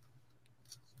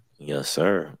 Yes,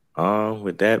 sir.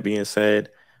 With that being said,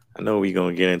 I know we're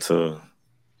gonna get into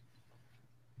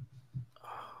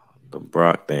the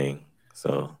Brock thing.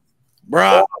 So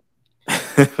Brock.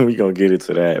 we gonna get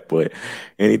into that. But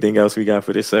anything else we got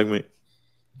for this segment?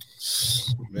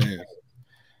 Man.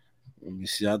 Let me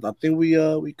see. I think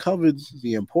we covered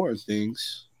the important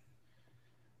things.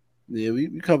 Yeah,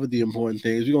 we covered the important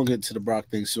things. We're gonna get to the Brock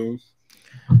thing soon.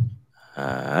 All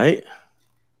right.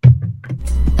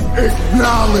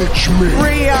 Acknowledge me.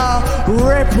 Rhea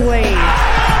Ripley.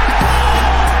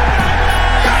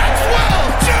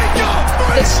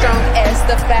 The strong as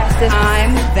the fastest.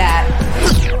 I'm that.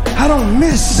 I don't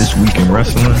miss. This week in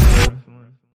wrestling.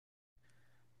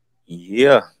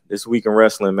 Yeah, this week in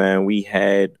wrestling, man, we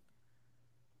had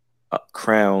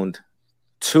crowned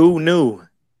 2 new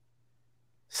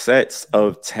sets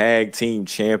of tag team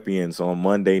champions on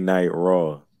Monday Night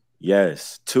Raw.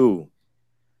 Yes, 2.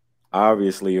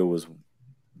 Obviously, it was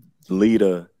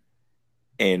Lita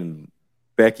and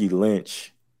Becky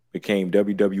Lynch became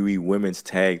WWE Women's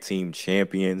Tag Team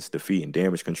Champions, defeating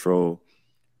Damage Control.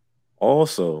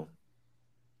 Also,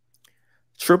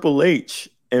 Triple H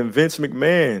and Vince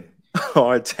McMahon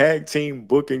are tag team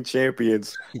booking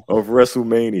champions of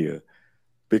WrestleMania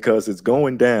because it's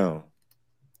going down.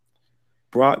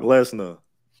 Brock Lesnar,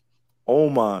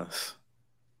 Omos,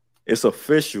 it's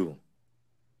official.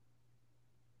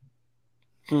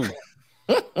 He's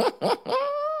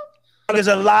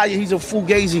a liar. He's a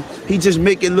fugazi. He just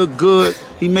make it look good.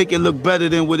 He make it look better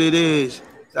than what it is.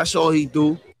 That's all he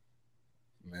do.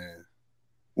 Man,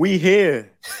 we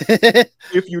here.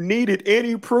 If you needed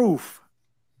any proof,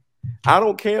 I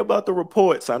don't care about the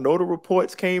reports. I know the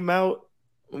reports came out.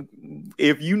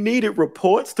 If you needed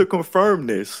reports to confirm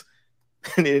this,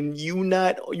 and you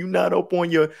not up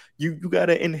on you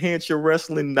gotta enhance your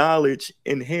wrestling knowledge,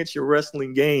 enhance your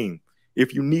wrestling game.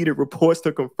 If you needed reports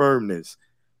to confirm this.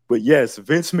 But yes,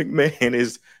 Vince McMahon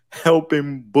is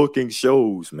helping booking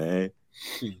shows, man.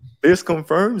 This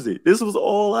confirms it. This was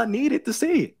all I needed to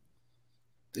see.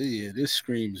 Yeah, this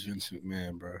screams Vince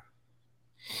McMahon, bro.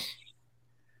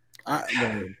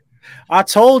 I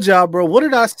told y'all, bro. What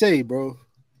did I say, bro?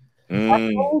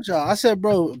 I told y'all. I said,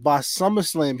 bro, by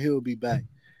SummerSlam, he'll be back.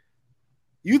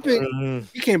 You think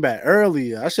he came back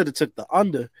earlier? I should have took the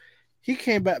under. He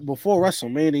came back before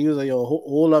WrestleMania. He was like, yo,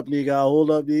 hold up, nigga. Hold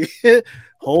up, nigga.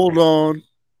 Hold on.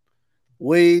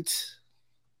 Wait.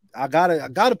 I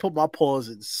gotta put my paws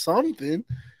in something.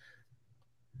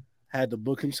 Had to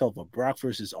book himself a Brock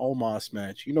versus Omos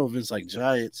match. You know Vince like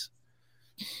Giants.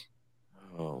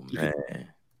 Oh, man.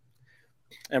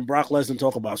 And Brock Lesnar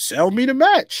talk about sell me the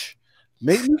match.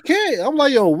 Make me care. I'm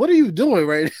like, yo, what are you doing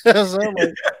right now? So I'm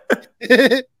like,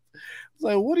 it's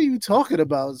like, what are you talking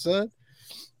about, son?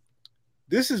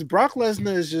 This is Brock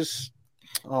Lesnar is just,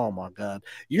 oh my god.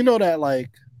 You know that like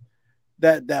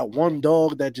that one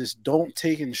dog that just don't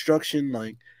take instruction,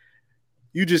 like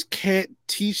you just can't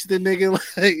teach the nigga,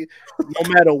 like no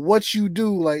matter what you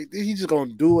do, like he's just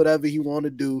gonna do whatever he want to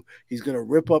do. He's gonna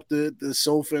rip up the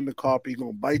sofa and the carpet. He's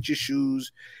gonna bite your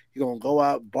shoes. He's gonna go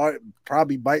out,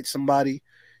 probably bite somebody.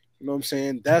 You know what I'm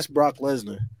saying? That's Brock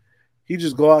Lesnar. He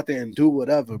just go out there and do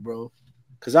whatever, bro.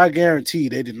 Because I guarantee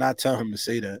they did not tell him to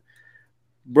say that.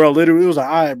 Bro, literally, it was like,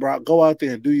 all right, Brock, go out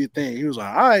there and do your thing. He was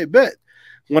like, all right, bet.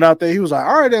 Went out there, he was like,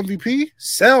 all right, MVP,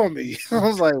 sell me. I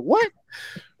was like, what?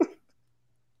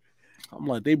 I'm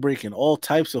like, they breaking all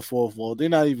types of fourth wall. They're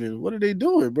not even, what are they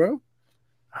doing, bro?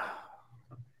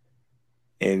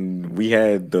 And we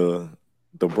had the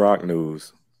Brock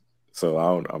news. So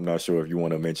I'm not sure if you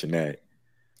want to mention that.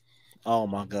 Oh,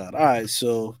 my God. All right,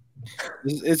 so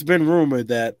it's been rumored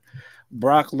that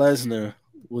Brock Lesnar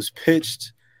was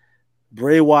pitched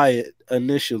Bray Wyatt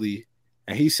initially,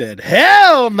 and he said,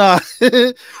 hell no.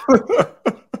 So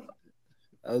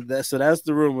that's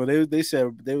the rumor. They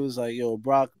said, they was like, yo,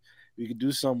 Brock, we could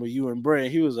do something with you and Bray.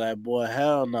 He was like, boy,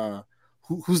 hell no.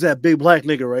 Who's that big black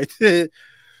nigga right there?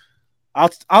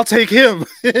 I'll take him.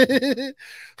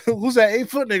 Who's that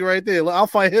 8-foot nigga right there? I'll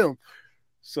fight him.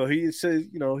 So he said,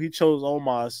 you know, he chose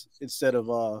Omos instead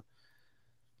of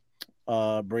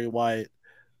Bray Wyatt,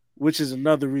 which is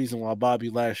another reason why Bobby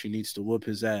Lashley needs to whoop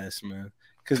his ass, man.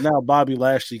 Because now Bobby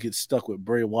Lashley gets stuck with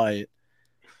Bray Wyatt,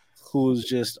 who is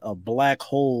just a black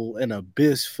hole, an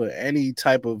abyss for any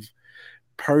type of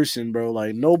person, bro.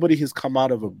 Like nobody has come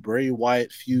out of a Bray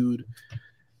Wyatt feud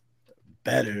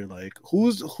better. Like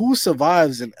who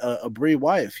survives in a Bray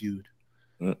Wyatt feud?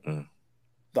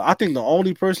 I think the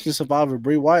only person to survive a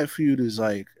Bray Wyatt feud is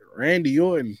like Randy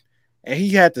Orton, and he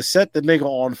had to set the nigga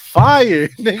on fire,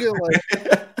 nigga.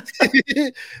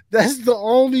 Like that's the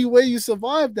only way you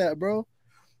survive that, bro.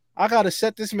 I gotta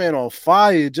set this man on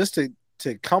fire just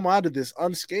to come out of this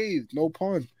unscathed. No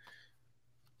pun.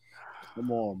 Come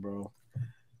on, bro.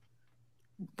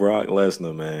 Brock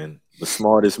Lesnar, man, the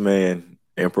smartest man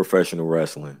in professional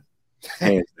wrestling,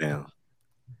 hands down.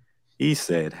 He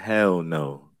said, hell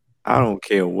no. I don't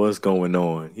care what's going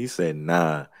on. He said,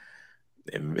 nah.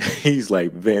 And he's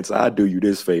like, Vince, I'll do you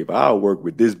this favor. I'll work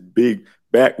with this big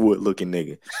backwood looking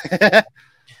nigga.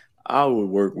 I would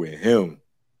work with him.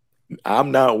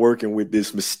 I'm not working with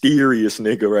this mysterious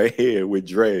nigga right here with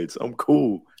dreads. I'm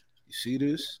cool. You see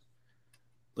this?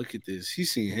 Look at this. He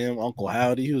seen him, Uncle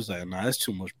Howdy. He was like, nah, that's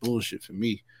too much bullshit for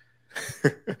me.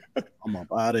 I'm up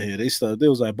out of here. They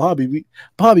was like, Bobby,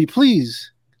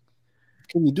 please.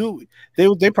 Can you do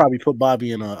it? They probably put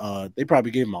Bobby in they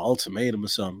probably gave him an ultimatum or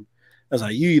something. I was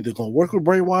like, you either gonna work with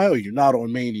Bray Wyatt or you're not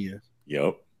on Mania.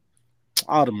 Yep.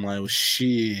 I'd have like, well,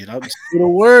 shit. I'm just the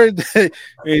word.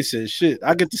 He said, shit.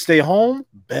 I get to stay home.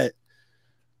 Bet.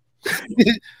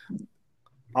 I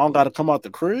don't gotta come out the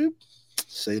crib.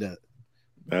 Say that.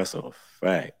 That's a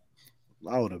fact.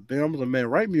 I would have been. I'm like, man,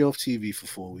 write me off TV for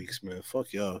 4 weeks, man.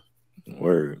 Fuck y'all.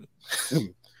 Word.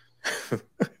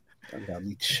 I got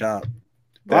me chopped.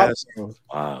 That's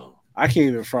wow. I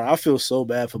can't even front. I feel so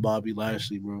bad for Bobby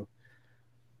Lashley, bro.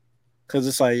 Cause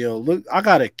it's like, yo, look, I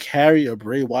gotta carry a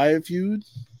Bray Wyatt feud.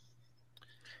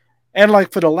 And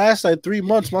like for the last like 3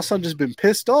 months, my son just been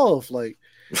pissed off. Like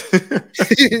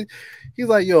he's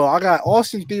like, yo, I got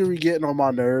Austin Theory getting on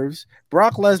my nerves.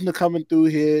 Brock Lesnar coming through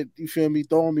here, you feel me,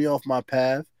 throwing me off my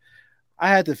path. I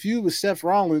had to feud with Seth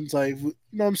Rollins, like, you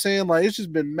know what I'm saying? Like, it's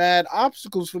just been mad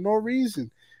obstacles for no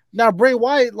reason. Now, Bray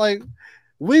Wyatt, like,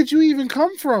 where'd you even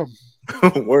come from?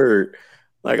 Word.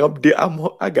 Like,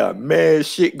 I got mad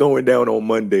shit going down on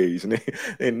Mondays,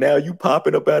 and now you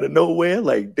popping up out of nowhere.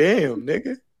 Like, damn,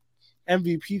 nigga.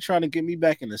 MVP trying to get me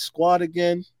back in the squad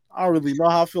again. I don't really know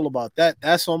how I feel about that.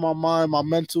 That's on my mind, my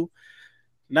mental.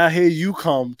 Now here you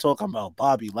come talking about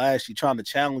Bobby Lashley trying to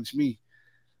challenge me.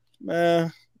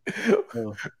 Man.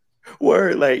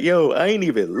 Word, like, yo, I ain't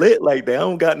even lit like that. I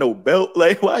don't got no belt.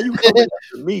 Like, why you coming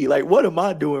after me? Like, what am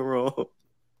I doing wrong?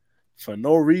 For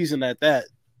no reason at that.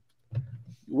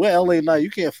 We're LA Knight.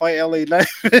 You can't fight LA Knight.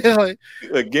 Like,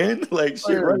 again? Like,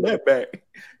 shit, run that back.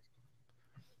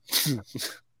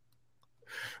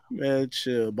 Man,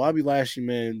 chill. Bobby Lashley,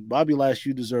 man. Bobby Lashley,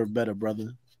 you deserve better,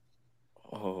 brother.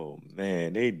 Oh,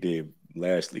 man. They did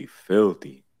Lashley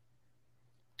filthy.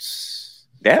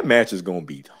 That match is going to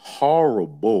be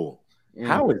horrible.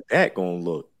 How is that going to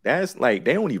look? That's like,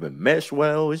 they don't even mesh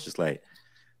well. It's just like,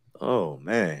 oh,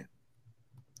 man.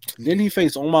 Didn't he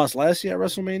face Omos last year at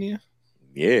WrestleMania?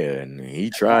 Yeah, and he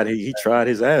tried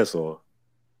his ass off.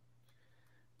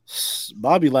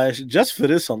 Bobby Lashley, just for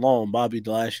this alone, Bobby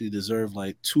Lashley deserved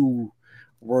like 2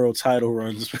 world title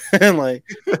runs, man. Like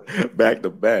back to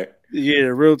back. Yeah,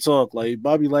 real talk. Like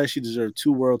Bobby Lashley deserved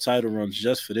 2 world title runs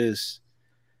just for this.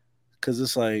 Cause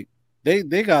it's like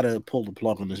they gotta pull the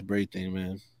plug on this Bray thing,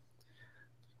 man.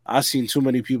 I've seen too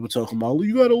many people talking about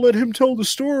you gotta let him tell the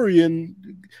story, and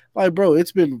like, bro,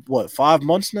 it's been what 5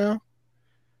 months now.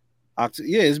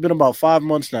 Yeah, it's been about 5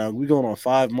 months now. We're going on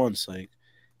 5 months, like.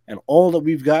 And all that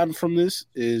we've gotten from this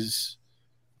is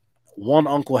one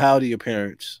Uncle Howdy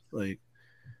appearance. Like,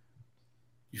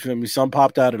 you feel me? Some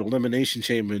popped out of the Elimination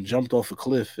Chamber and jumped off a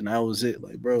cliff, and that was it.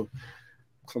 Like, bro,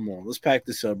 come on. Let's pack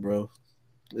this up, bro.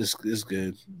 It's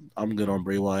good. I'm good on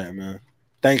Bray Wyatt, man.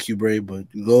 Thank you, Bray, but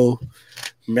you go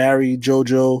marry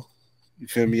JoJo. You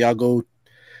feel me? Y'all go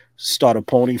start a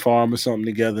pony farm or something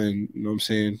together and, you know what I'm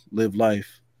saying, live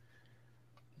life.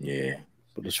 Yeah.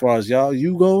 But as far as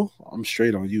you go, I'm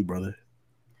straight on you, brother.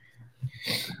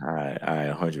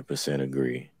 I 100%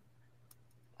 agree.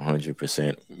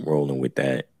 100% rolling with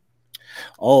that.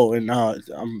 Oh, and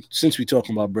since we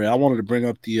talking about Bray, I wanted to bring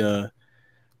up the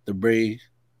Bray.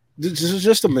 This is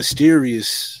just a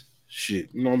mysterious shit.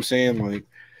 You know what I'm saying? Like,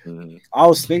 I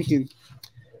was thinking,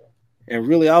 and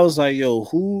really, I was like, yo,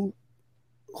 who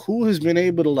has been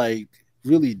able to like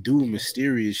really do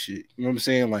mysterious shit? You know what I'm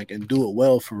saying? Like, and do it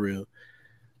well for real.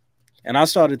 And I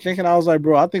started thinking, I was like,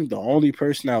 bro, I think the only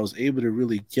person that was able to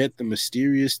really get the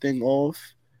mysterious thing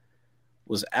off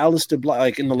was Aleister Black.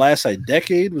 Like in the last like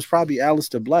decade was probably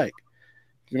Aleister Black.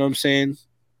 You know what I'm saying?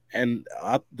 And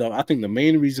I think the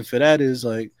main reason for that is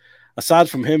like, aside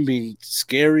from him being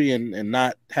scary and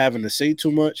not having to say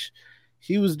too much,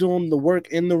 he was doing the work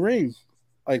in the ring.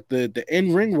 Like the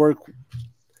in-ring work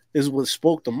is what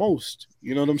spoke the most.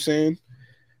 You know what I'm saying?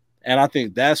 And I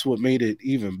think that's what made it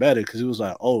even better because it was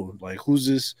like, oh, like who's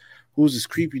this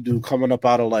creepy dude coming up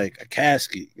out of like a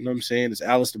casket? You know what I'm saying? It's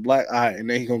Aleister Black. All right, and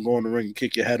then he's gonna go in the ring and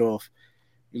kick your head off.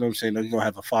 You know what I'm saying? They're gonna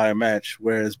have a fire match.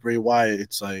 Whereas Bray Wyatt,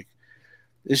 it's like,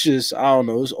 it's just, I don't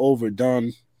know, it's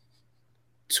overdone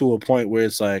to a point where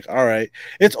it's like, all right,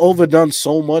 it's overdone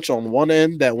so much on one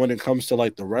end that when it comes to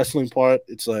like the wrestling part,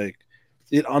 it's like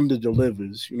it under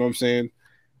delivers. You know what I'm saying?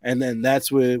 And then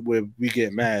that's where we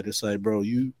get mad. It's like, bro,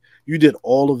 you did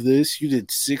all of this. You did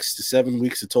 6 to 7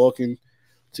 weeks of talking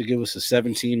to give us a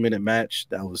 17-minute match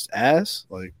that was ass.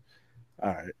 Like,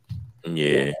 all right.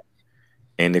 Yeah.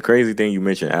 And the crazy thing, you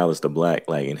mentioned Aleister Black,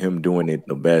 like, and him doing it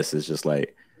the best is just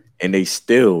like, and they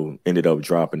still ended up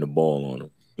dropping the ball on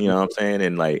him. You know what I'm saying?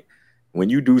 And like, when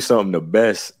you do something the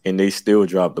best and they still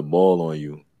drop the ball on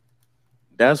you,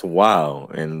 that's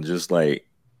wild. And just like,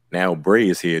 now Bray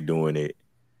is here doing it,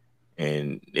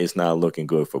 and it's not looking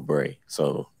good for Bray.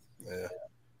 So, yeah.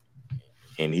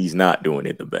 And he's not doing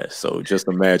it the best. So just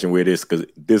imagine where this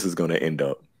is going to end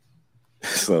up.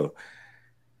 So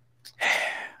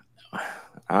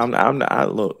I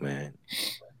look, man.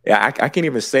 Yeah, I can't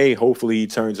even say hopefully he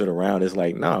turns it around. It's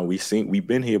like, nah, we've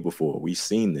been here before. We've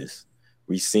seen this.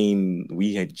 We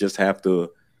just have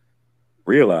to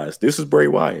realize this is Bray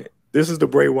Wyatt. This is the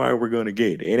Bray Wyatt we're gonna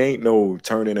get. It ain't no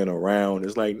turning it around.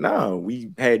 It's like, nah,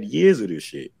 we had years of this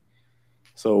shit.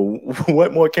 So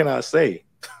what more can I say?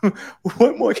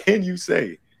 What more can you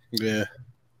say? Yeah.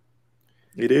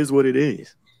 It is what it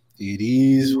is. It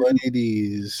is what it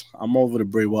is. I'm over the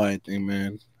Bray Wyatt thing,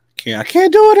 man. I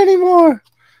can't do it anymore.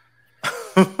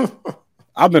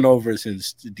 I've been over it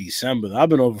since December. I've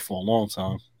been over for a long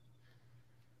time.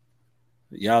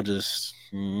 Y'all just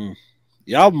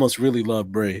y'all must really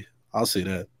love Bray. I'll say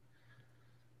that.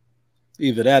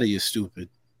 Either that or you're stupid.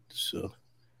 So,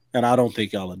 and I don't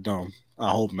think y'all are dumb. I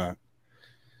hope not.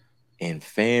 And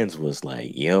fans was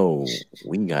like, yo,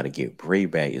 we got to get Bray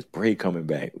back. Is Bray coming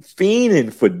back?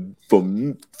 Fiending for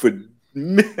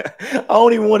I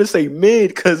don't even want to say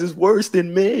mid because it's worse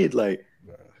than mid. Like,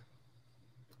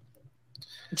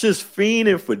 just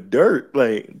fiending for dirt.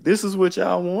 Like, this is what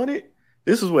y'all wanted?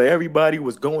 This is what everybody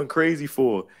was going crazy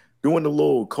for. Doing the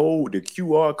little code, the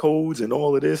QR codes and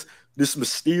all of this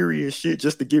mysterious shit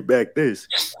just to get back this.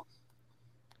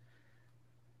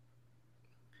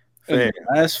 In the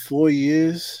last 4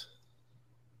 years,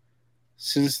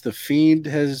 since the Fiend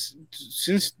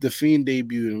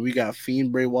debuted and we got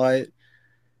Fiend Bray Wyatt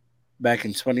back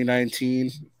in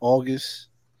 2019, August,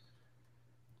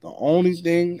 the only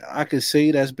thing I could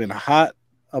say that's been hot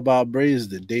about Bray is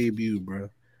the debut, bro.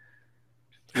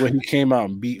 When he came out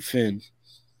and beat Finn.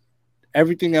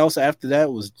 Everything else after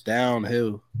that was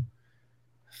downhill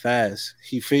fast.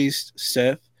 He faced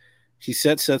Seth. He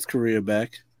set Seth's career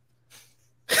back.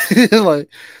 Like,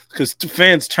 because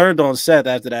fans turned on Seth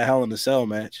after that Hell in a Cell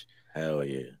match. Hell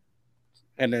yeah.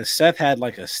 And then Seth had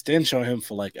like a stench on him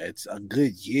for like a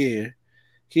good year.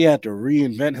 He had to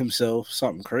reinvent himself,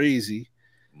 something crazy.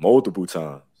 Multiple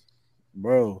times.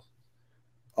 Bro.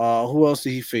 Who else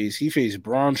did he face? He faced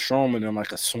Braun Strowman in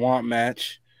like a swamp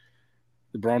match.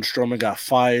 The Braun Strowman got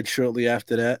fired shortly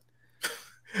after that.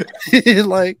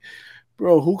 Like,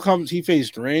 bro, who comes? He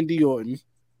faced Randy Orton,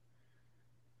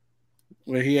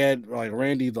 where he had like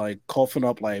Randy like coughing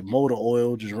up like motor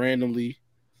oil just randomly.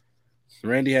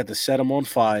 Randy had to set him on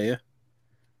fire.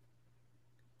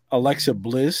 Alexa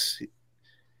Bliss,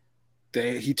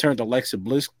 he turned Alexa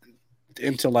Bliss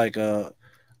into like a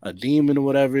demon or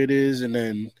whatever it is, and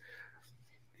then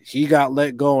he got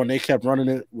let go, and they kept running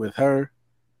it with her,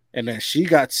 and then she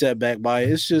got set back by it.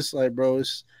 It's just like, bro,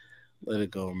 let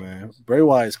it go, man. Bray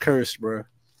Wyatt's cursed, bro.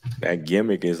 That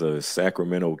gimmick is a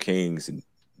Sacramento Kings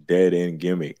dead end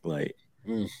gimmick. Like,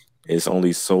 it's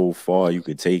only so far you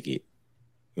could take it.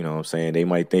 You know what I'm saying? They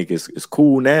might think it's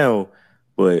cool now,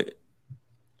 but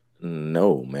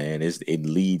no, man. It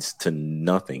leads to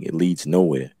nothing. It leads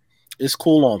nowhere. It's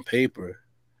cool on paper.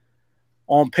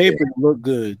 On paper, it look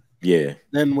good. Yeah.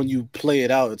 Then when you play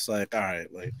it out, it's like, all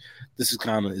right, like this is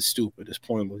it's stupid. It's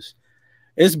pointless.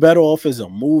 It's better off as a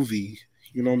movie,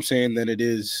 you know what I'm saying, than it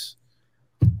is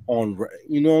on,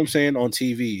 you know what I'm saying, on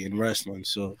TV and wrestling.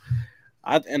 So,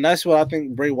 and that's what I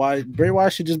think Bray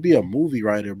Wyatt should just be a movie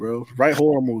writer, bro. Write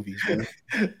horror movies, bro.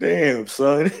 Damn,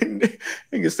 son.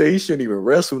 Nigga say he shouldn't even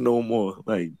wrestle no more.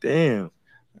 Like, damn.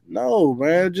 No,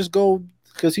 man. Just go,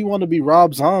 because he want to be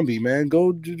Rob Zombie, man.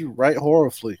 Go write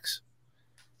horror flicks.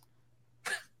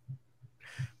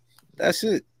 That's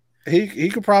it. He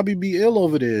could probably be ill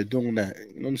over there doing that.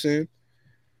 You know what I'm saying?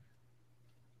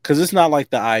 Because it's not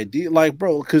like the idea, like,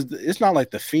 bro, because it's not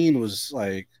like the Fiend was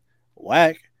like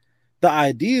whack. The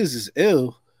ideas is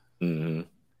ill. Mm-hmm.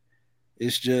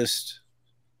 It's just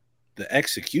the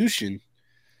execution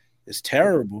is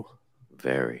terrible.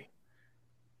 Very.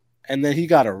 And then he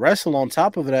got to wrestle on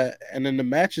top of that, and then the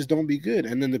matches don't be good.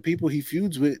 And then the people he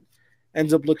feuds with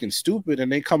ends up looking stupid,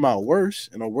 and they come out worse,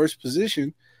 in a worse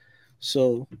position.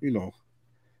 So, you know,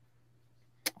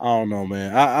 I don't know,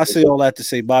 man. I say all that to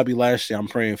say, Bobby Lashley, I'm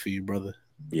praying for you, brother.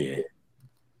 Yeah.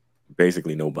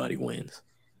 Basically, nobody wins.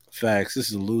 Facts. This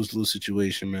is a lose-lose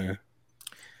situation, man.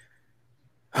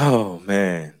 Oh,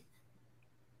 man.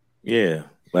 Yeah,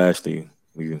 Lashley,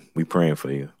 we praying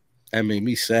for you. That made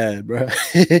me sad, bro.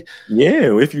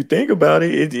 Yeah, if you think about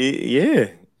it,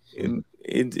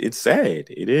 it's sad.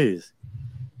 It is.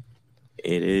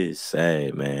 It is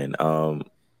sad, man.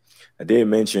 I did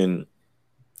mention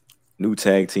new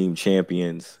tag team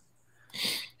champions,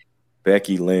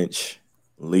 Becky Lynch,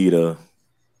 Lita,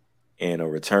 and a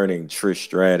returning Trish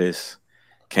Stratus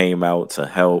came out to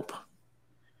help.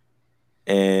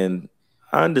 And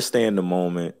I understand the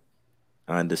moment.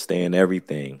 I understand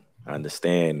everything. I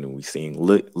understand. We seen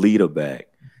Lita back.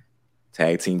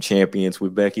 Tag team champions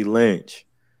with Becky Lynch.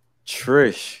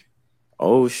 Trish.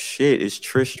 Oh, shit. It's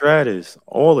Trish Stratus.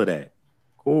 All of that.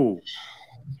 Cool.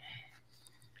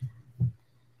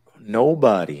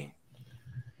 Nobody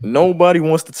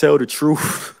wants to tell the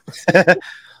truth.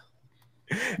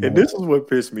 And this is what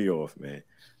pissed me off, man.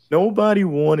 Nobody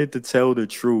wanted to tell the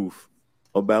truth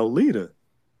about Lita.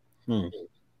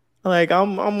 Like,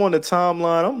 I'm on the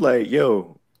timeline. I'm like,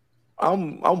 yo,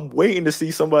 I'm waiting to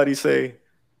see somebody say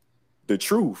the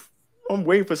truth. I'm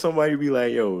waiting for somebody to be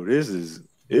like, yo, this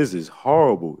is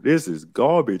horrible. This is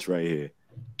garbage right here.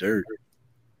 Dirt.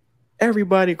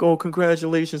 Everybody go,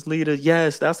 congratulations, Lita.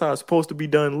 Yes, that's how it's supposed to be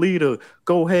done, Lita.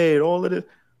 Go ahead. All of it.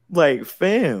 Like,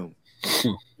 fam.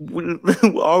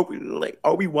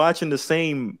 Are we watching the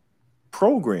same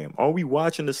program? Are we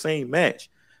watching the same match?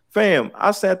 Fam,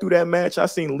 I sat through that match. I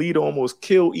seen Lita almost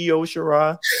kill Io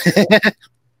Shirai.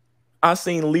 I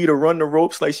seen Lita run the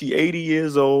ropes like she 80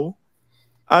 years old.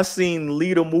 I seen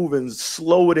Lita moving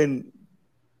slower than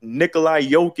Nikolai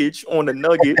Jokic on the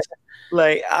Nuggets.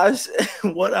 Like,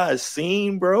 what I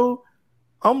seen, bro,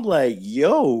 I'm like,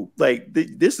 yo, like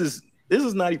this is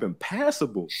not even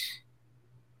passable.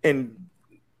 And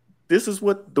this is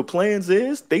what the plans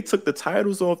is. They took the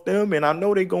titles off them, and I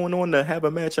know they're going on to have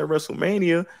a match at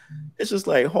WrestleMania. It's just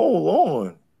like, hold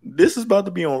on. This is about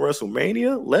to be on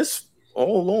WrestleMania. Let's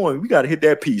hold on. We got to hit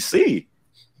that PC.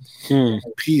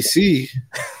 PC.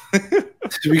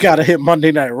 We got to hit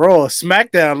Monday Night Raw.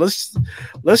 SmackDown.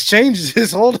 Let's change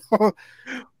this. Hold on.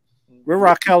 Where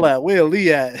Raquel at? Where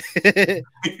Lee at?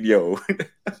 Yo.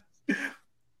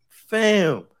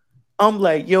 Fam. I'm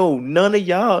like, yo, none of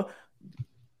y'all.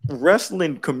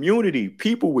 wrestling community,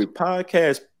 people with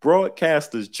podcasts,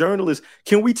 broadcasters, journalists,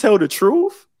 can we tell the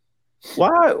truth?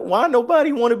 Why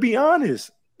nobody want to be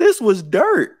honest? This was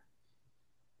dirt.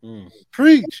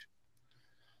 Preach.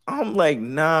 I'm like,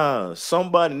 nah,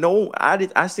 somebody, no,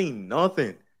 I seen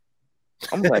nothing.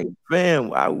 I'm like, fam,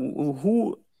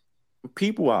 who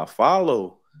people I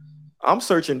follow? I'm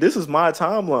searching. This is my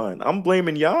timeline. I'm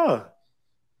blaming y'all.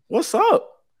 What's up?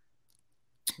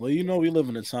 Well, you know, we live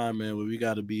in a time, man, where we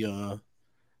got to be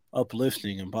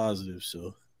uplifting and positive.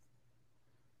 So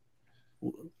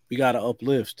we got to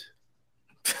uplift.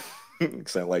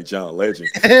 Sound like John Legend.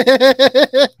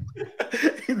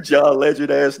 John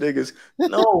Legend ass niggas.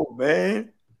 No,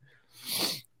 man.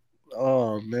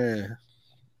 Oh, man.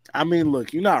 I mean,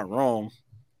 look, you're not wrong.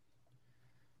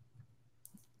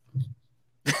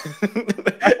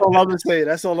 That's all I'm gonna say.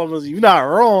 That's all I'm gonna say. You're not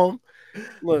wrong.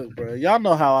 Look, bro, y'all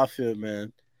know how I feel,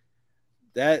 man.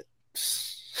 That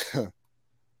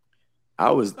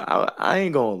I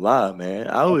ain't gonna lie, man.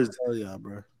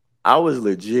 bro. I was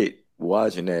legit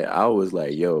watching that. I was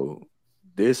like, yo,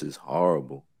 this is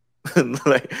horrible.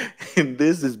 Like,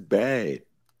 this is bad.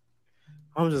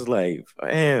 I'm just like,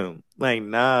 fam, like,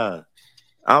 nah.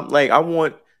 I'm like, I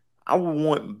would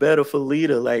want better for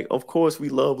Lita. Like, of course we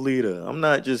love Lita. I'm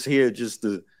not just here just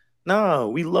to, nah,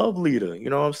 we love Lita.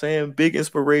 You know what I'm saying? Big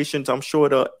inspirations. I'm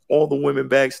sure all the women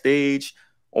backstage,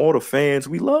 all the fans,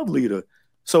 we love Lita.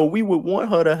 So we would want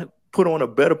her to put on a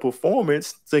better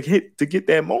performance to get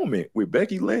that moment with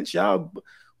Becky Lynch. Y'all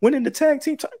winning the tag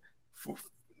team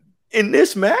in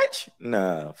this match?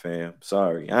 Nah, fam.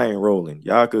 Sorry, I ain't rolling.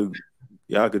 Y'all could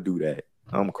do that.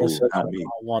 I'm cool. I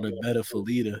wanted better for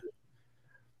Lita.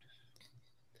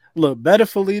 Look, better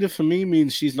for Lita for me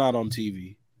means she's not on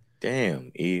TV.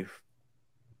 Damn, Eve.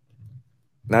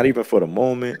 Not even for the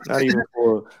moment. Not even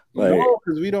for like. No,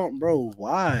 because we don't, bro.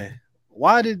 Why?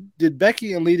 Why did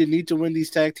Becky and Lita need to win these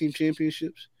tag team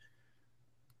championships?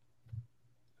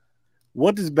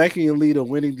 What does Becky and Lita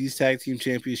winning these tag team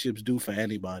championships do for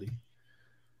anybody?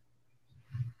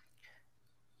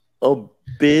 A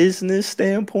business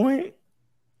standpoint,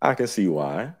 I can see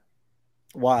why.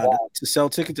 Why? To sell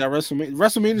tickets at WrestleMania?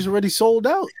 WrestleMania's already sold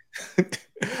out.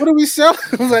 What are we selling?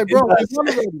 I was like, bro,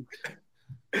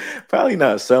 probably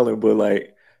not selling, but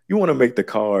like you want to make the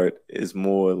card is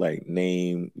more like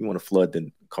name. You want to flood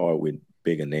the card with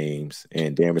bigger names,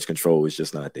 and Damage Control is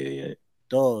just not there yet.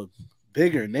 Dog,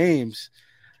 bigger names.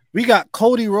 We got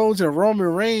Cody Rhodes and Roman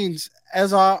Reigns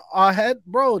as our head,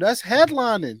 bro. That's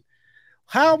headlining.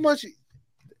 How much?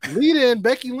 Lita and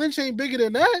Becky Lynch ain't bigger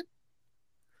than that.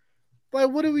 Like,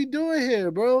 what are we doing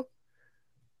here, bro?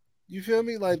 You feel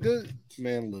me? Like this,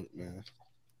 man. Look, man.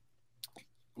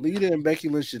 Lita and Becky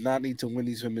Lynch did not need to win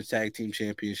these women's tag team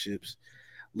championships.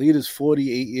 Lita's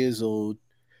 48 years old.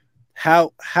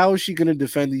 How is she going to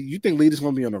defend? You think Lita's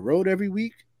going to be on the road every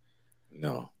week?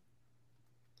 No.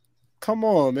 Come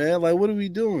on, man. Like, what are we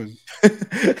doing?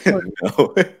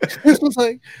 No. It's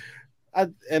like,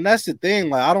 and that's the thing.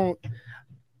 Like, I don't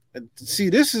see.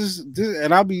 This is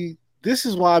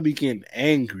why I be getting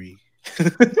angry.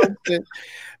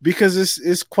 Because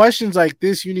it's questions like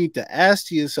this you need to ask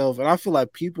to yourself, and I feel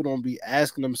like people don't be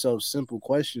asking themselves simple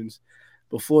questions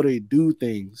before they do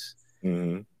things.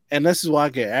 Mm-hmm. And this is why I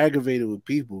get aggravated with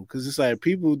people, because it's like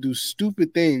people do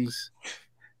stupid things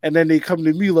and then they come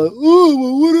to me like, oh,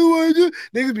 well, what do I do?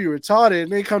 Niggas be retarded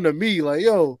and they come to me like,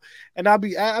 yo, and I'll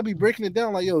be breaking it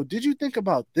down like, yo, did you think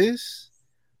about this?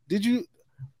 Did you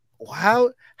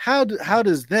how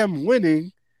does them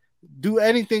winning do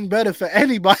anything better for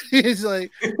anybody? It's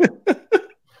like,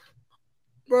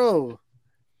 bro.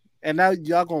 And now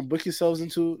y'all gonna book yourselves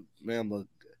into, man, look,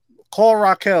 call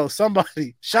Raquel,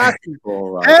 somebody, Shotzi,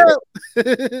 help,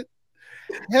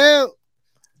 help.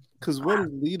 Because what is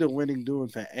Lita winning doing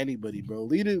for anybody, bro?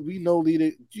 Lita, we know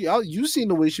Lita. You seen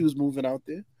the way she was moving out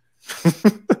there.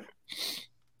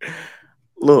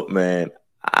 Look, man,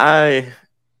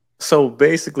 so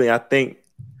basically I think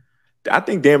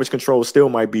Damage Control still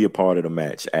might be a part of the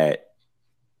match at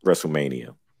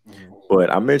WrestleMania. Mm-hmm.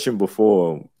 But I mentioned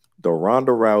before the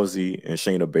Ronda Rousey and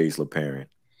Shayna Baszler pairing.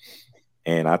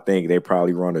 And I think they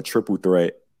probably run a triple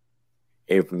threat.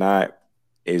 If not,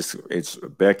 it's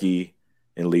Becky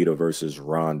and Lita versus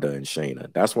Ronda and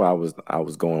Shayna. That's why I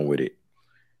was going with it.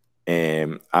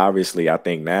 And obviously, I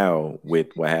think now with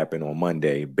what happened on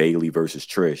Monday, Bayley versus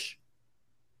Trish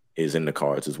is in the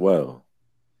cards as well.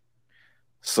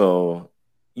 So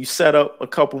you set up a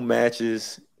couple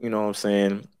matches, you know what I'm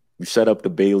saying? You set up the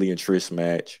Bayley and Trish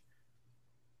match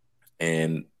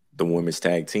and the women's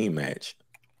tag team match.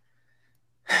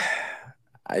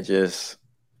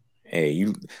 Hey,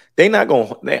 they not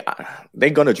gonna they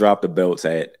gonna drop the belts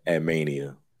at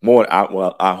Mania.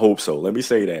 I hope so. Let me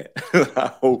say that. I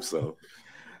hope so.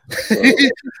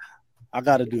 I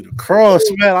gotta do the cross,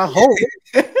 man. I hope.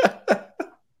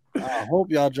 I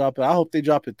hope y'all drop it. I hope they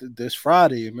drop it this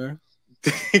Friday, man.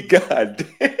 God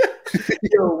damn.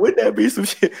 Yo, wouldn't that be some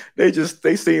shit? They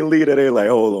seen Lita, they're like,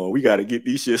 hold on, we gotta get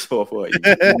these shits off her.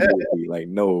 Like,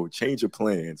 no, change your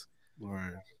plans.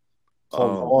 Right.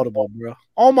 Call audible, bro.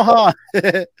 Omaha.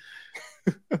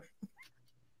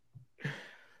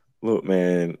 Look,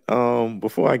 man,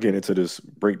 before I get into this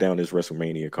breakdown this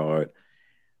WrestleMania card,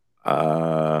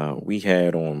 we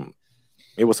had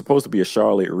it was supposed to be a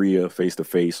Charlotte Rhea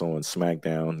face-to-face on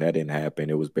SmackDown. That didn't happen.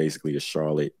 It was basically a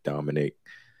Charlotte Dominic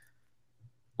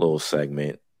little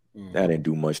segment. That didn't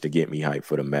do much to get me hyped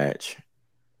for the match.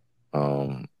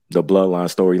 The Bloodline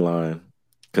storyline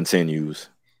continues.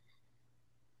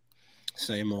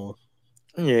 Same old.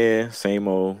 Yeah, same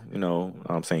old. You know,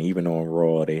 I'm saying even on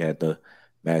Raw, they had the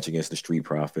match against the Street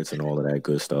Profits and all of that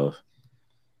good stuff.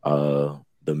 The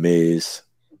Miz,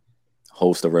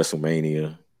 host of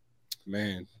WrestleMania.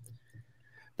 Man,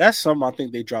 that's something I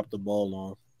think they dropped the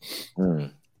ball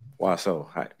on. Why so?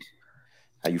 How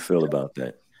you feel about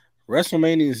that?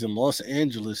 WrestleMania is in Los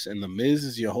Angeles and The Miz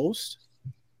is your host?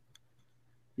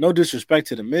 No disrespect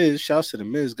to The Miz. Shouts to The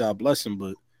Miz. God bless him.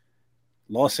 But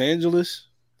Los Angeles,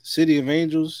 City of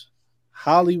Angels,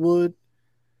 Hollywood.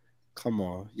 Come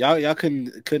on. Y'all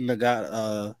couldn't have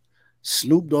got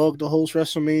Snoop Dogg to host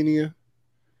WrestleMania.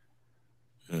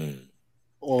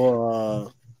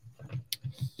 Or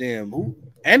who?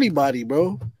 Anybody,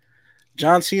 bro.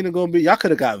 John Cena gonna be. Y'all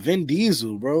could have got Vin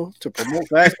Diesel, bro, to promote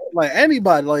fast. Like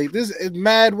anybody, like this is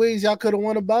mad ways y'all could have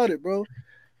won about it, bro.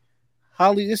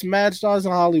 It's mad stars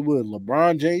in Hollywood.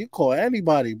 LeBron James, you call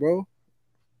anybody, bro.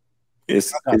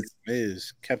 It's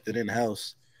kept it in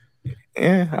house.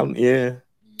 Yeah, yeah.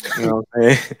 You know what I'm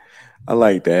saying? I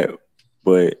like that,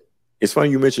 but it's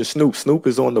funny you mentioned Snoop. Snoop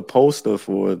is on the poster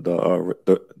for the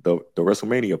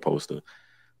WrestleMania poster.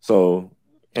 So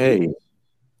hey.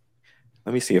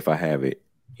 Let me see if I have it.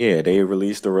 Yeah, they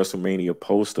released the WrestleMania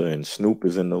poster and Snoop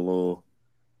is in the little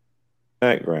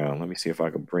background. Let me see if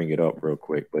I can bring it up real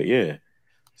quick. But yeah,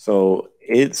 so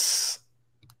it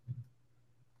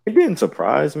didn't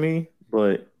surprise me,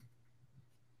 but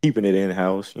keeping it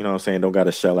in-house, you know what I'm saying? Don't got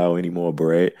to shell out any more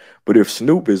bread. But if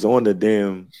Snoop is on the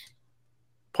damn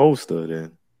poster,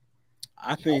 then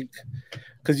I think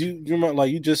because you remember,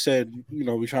 like you just said, you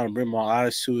know, we're trying to bring more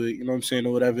eyes to it, you know what I'm saying,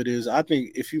 or whatever it is. I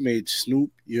think if you made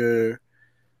Snoop your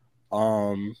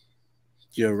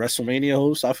WrestleMania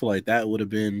host, I feel like that would have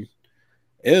been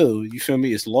ill. You feel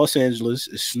me? It's Los Angeles,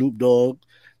 it's Snoop Dogg.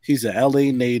 He's an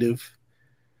LA native.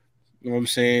 You know what I'm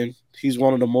saying? He's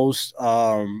one of the most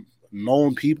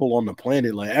known people on the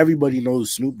planet. Like everybody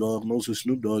knows Snoop Dogg, knows who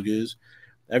Snoop Dogg is.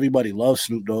 Everybody loves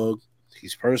Snoop Dogg.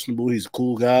 He's personable, he's a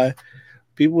cool guy.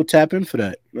 People would tap in for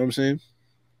that. You know what I'm saying?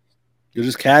 You're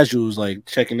just casuals, like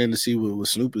checking in to see what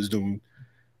Snoop is doing.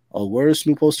 Oh, where is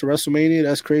Snoop host to WrestleMania?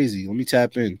 That's crazy. Let me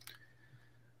tap in.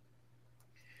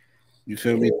 You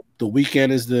feel me? The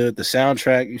Weeknd is the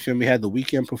soundtrack. You feel me? Had the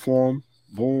Weeknd perform.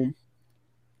 Boom.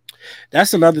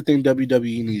 That's another thing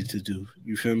WWE needed to do.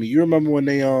 You feel me? You remember when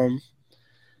you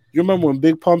remember when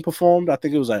Big Pun performed? I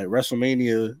think it was like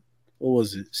Wrestlemania. What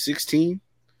was it? 16.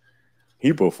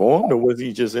 He performed, or was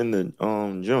he just in the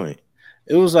joint?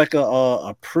 It was like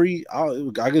a pre.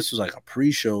 I guess it was like a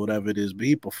pre-show, whatever it is. But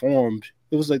he performed.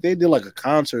 It was like they did like a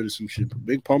concert or some shit. But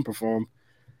Big Pun performed.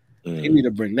 They need to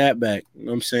bring that back. You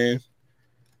know what I'm saying?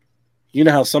 You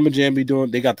know how Summer Jam be doing?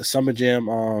 They got the Summer Jam,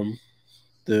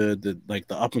 the like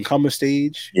the up and coming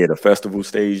stage. Yeah, the festival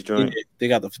stage joint.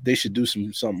 Yeah, they should do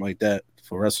something like that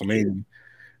for WrestleMania. Yeah.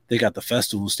 They got the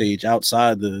festival stage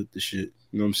outside the shit.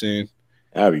 You know what I'm saying?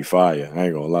 That'd be fire. I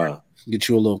ain't gonna lie. Get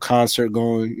you a little concert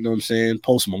going. You know what I'm saying?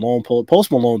 Post Malone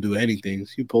do anything.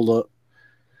 He pull up.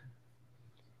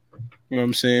 You know what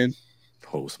I'm saying?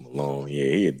 Post Malone, yeah,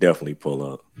 he'd definitely pull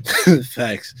up.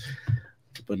 Facts.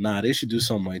 But nah, they should do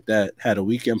something like that. Had a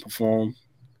Weeknd perform.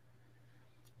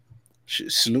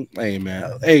 Snoop, hey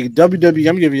man, hey WWE,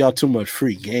 I'm giving y'all too much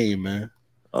free game, man.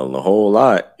 A whole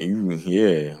lot.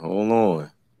 Yeah, hold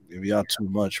on. Give y'all too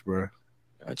much, bro.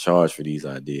 I charge for these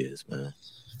ideas, man.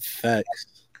 Facts.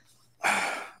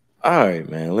 All right,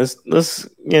 man. Let's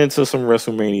get into some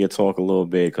WrestleMania talk a little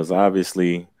bit because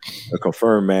obviously the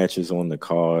confirmed matches on the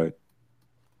card.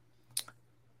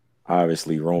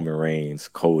 Obviously, Roman Reigns,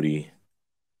 Cody,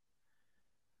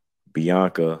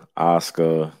 Bianca,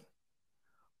 Asuka,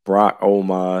 Brock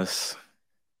Omos,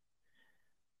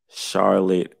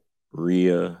 Charlotte,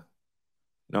 Rhea. You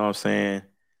know what I'm saying?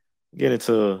 Get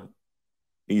into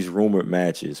these rumored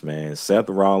matches, man. Seth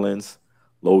Rollins,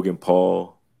 Logan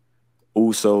Paul,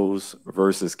 Usos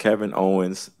versus Kevin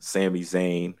Owens, Sami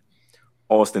Zayn,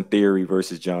 Austin Theory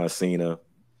versus John Cena,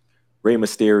 Rey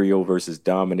Mysterio versus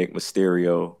Dominic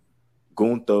Mysterio,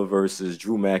 Gunther versus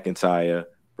Drew McIntyre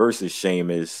versus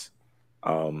Sheamus,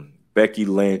 Becky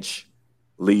Lynch,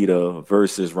 Lita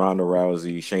versus Ronda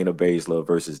Rousey, Shayna Baszler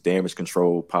versus Damage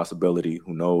Control possibility,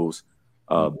 who knows?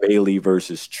 Bailey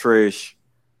versus Trish,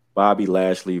 Bobby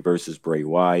Lashley versus Bray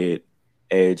Wyatt,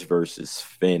 Edge versus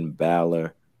Finn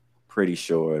Balor. Pretty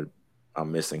sure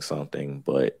I'm missing something,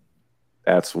 but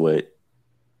that's what's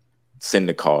in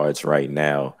the cards right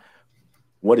now.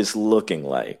 What it's looking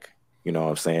like, you know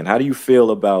what I'm saying? How do you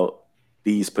feel about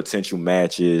these potential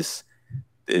matches?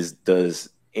 Does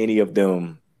any of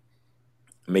them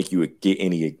make you get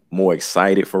any more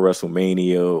excited for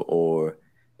WrestleMania, or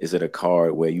is it a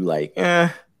card where you like,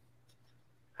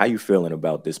 how you feeling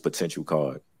about this potential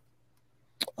card?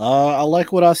 I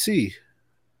like what I see.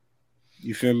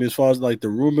 You feel me? As far as like the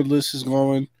rumor list is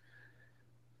going,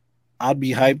 I'd be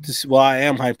hyped to see. Well, I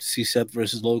am hyped to see Seth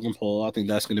versus Logan Paul. I think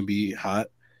that's going to be hot.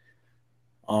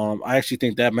 I actually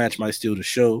think that match might steal the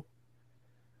show.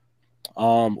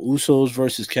 Usos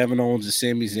versus Kevin Owens and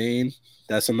Sami Zayn.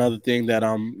 That's another thing that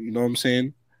you know what I'm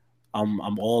saying?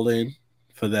 I'm all in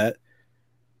for that.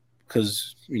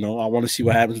 Because, you know, I want to see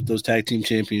what happens with those tag team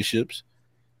championships.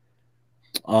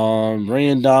 Rey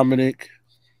and Dominic.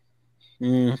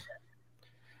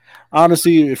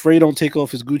 Honestly, if Rey don't take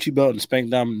off his Gucci belt and spank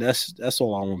Dominic, that's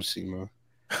all I want to see, man.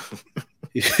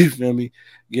 You feel me?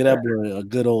 Get that boy a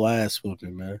good old ass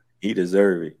whooping, man. He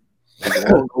deserve it.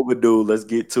 Long overdue. Let's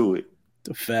get to it.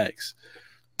 The facts.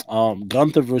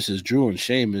 Gunther versus Drew and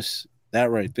Sheamus.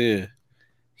 That right there.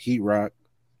 Heat rock.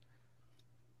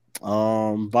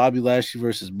 Bobby Lashley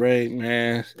versus Bray,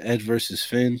 man. Edge versus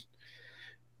Finn.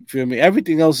 You feel me?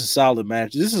 Everything else is solid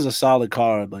match. This is a solid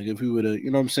card. Like if we would have, you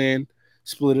know what I'm saying,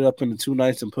 split it up into 2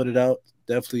 nights and put it out,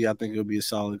 definitely I think it would be a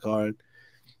solid card.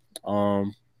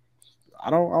 I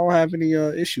don't have any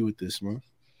issue with this, man.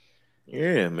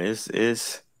 Yeah, man.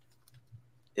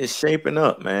 It's shaping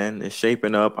up, man. It's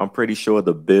shaping up. I'm pretty sure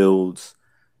the builds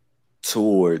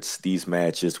towards these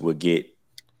matches will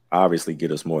obviously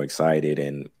get us more excited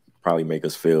and probably make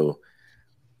us feel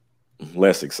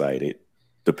less excited,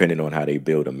 depending on how they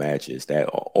build the matches. That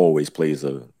always plays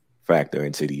a factor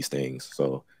into these things.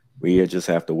 So we just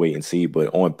have to wait and see.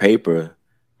 But on paper,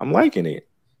 I'm liking it.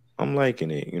 You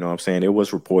know what I'm saying? There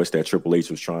was reports that Triple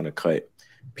H was trying to cut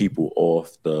people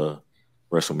off the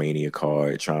WrestleMania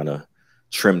card, trying to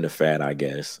trim the fat, I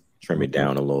guess, trim it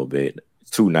down a little bit.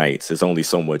 2 nights. There's only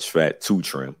so much fat to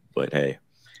trim, but hey.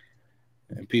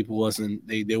 And people wasn't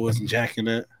jacking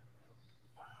that.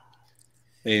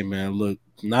 Hey man, look,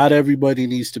 not everybody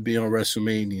needs to be on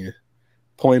WrestleMania.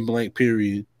 Point blank,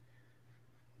 period.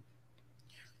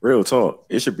 Real talk.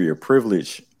 It should be a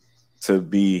privilege to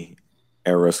be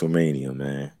at WrestleMania,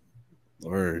 man.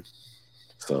 Word.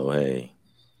 So hey,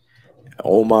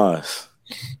 Omas.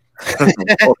 I'm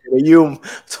talking to you.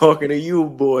 Talking to you,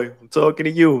 boy. I'm talking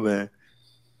to you, man.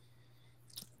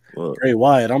 Look. Bray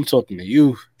Wyatt, I'm talking to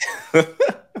you.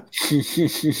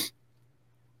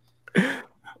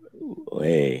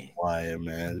 Hey. Wyatt,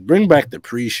 man. Bring back the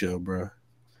pre-show, bro.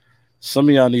 Some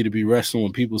of y'all need to be wrestling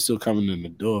when people still coming in the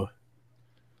door.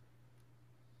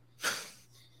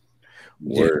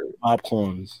 Word. Yeah,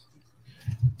 popcorn.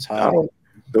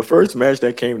 The first match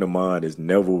that came to mind is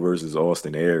Neville versus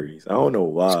Austin Aries. I don't know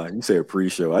why. You said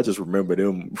pre-show. I just remember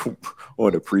them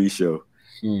on the pre-show.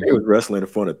 They was wrestling in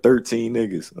front of 13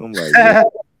 niggas. I'm like,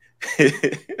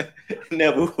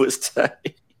 Neville was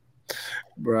tight.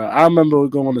 Bro, I remember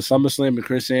going to SummerSlam with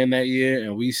Chris Ann that year,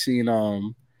 and we seen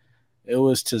it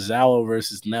was Tozawa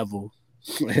versus Neville.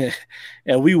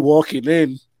 And we walking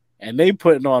in, and they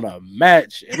putting on a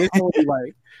match, and it's only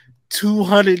like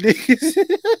 200 niggas.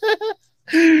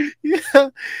 Yeah,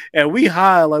 and we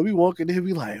high, like we walking in,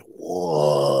 we like,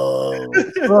 whoa.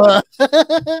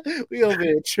 We over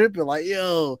there tripping, like,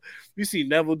 yo, we see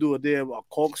Neville do a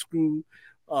corkscrew,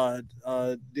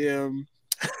 damn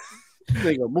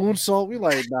nigga moonsault. We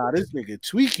like, nah, this nigga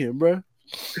tweaking, bro.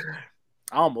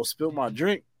 I almost spilled my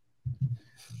drink.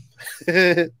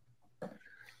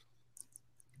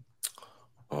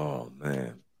 Oh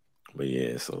man. But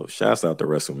yeah, so shouts out to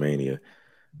WrestleMania.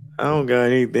 I don't got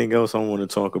anything else I want to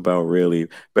talk about really.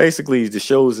 Basically, the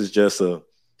shows is just you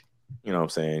know what I'm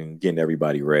saying, getting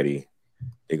everybody ready.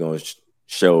 They're going to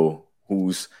show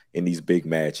who's in these big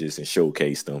matches and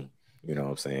showcase them. You know what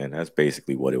I'm saying? That's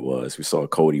basically what it was. We saw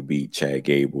Cody beat Chad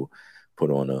Gable,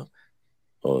 put on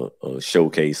a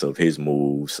showcase of his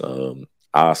moves.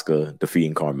 Asuka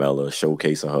defeating Carmella,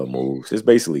 showcasing her moves. It's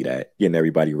basically that, getting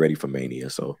everybody ready for Mania.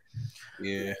 So,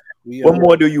 Yeah. What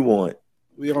more do you want?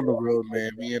 We on the road,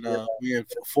 man. We in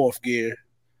fourth gear.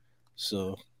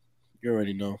 So you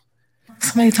already know.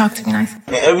 Somebody talk to me nice.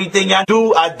 And everything I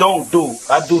do, I don't do.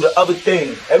 I do the other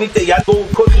thing. Everything y'all go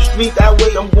across the street that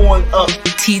way, I'm going up.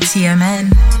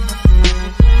 TTMN.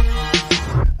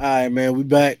 All right, man. We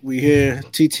back. We here.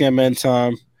 TTMN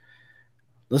time.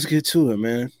 Let's get to it,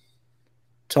 man.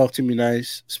 Talk to me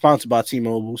nice. Sponsored by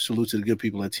T-Mobile. Salute to the good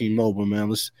people at T-Mobile, man.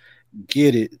 Let's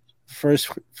get it. First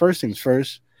things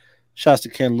first. Shouts to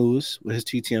Ken Lewis with his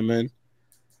TTMN.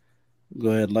 Go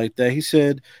ahead like that. He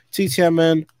said,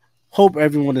 TTMN, hope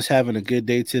everyone is having a good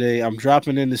day today. I'm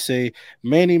dropping in to say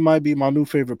Manny might be my new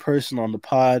favorite person on the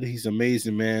pod. He's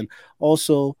amazing, man.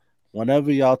 Also,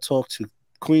 whenever y'all talk to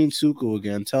Queen Suko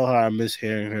again, tell her I miss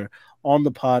hearing her on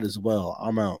the pod as well.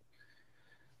 I'm out.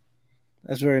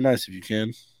 That's very nice if you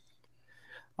can.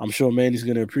 I'm sure Manny's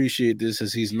going to appreciate this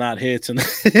as he's not here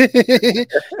tonight.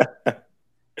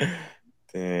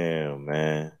 Damn,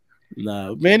 man.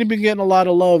 Nah, Manny been getting a lot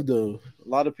of love though. A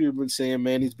lot of people been saying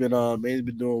Manny's been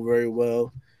doing very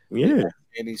well. Yeah.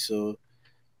 Manny, so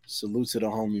salute to the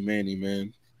homie Manny,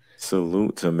 man.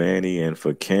 Salute to Manny, and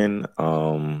for Ken.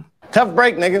 Tough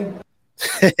break, nigga.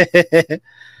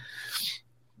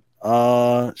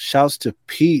 Shouts to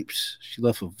Peeps. She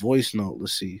left a voice note.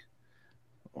 Let's see.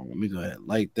 Oh, let me go ahead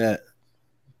like that.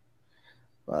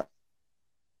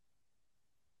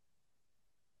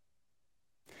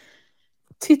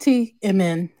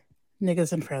 TTMN,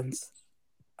 niggas and friends.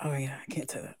 Oh yeah, I can't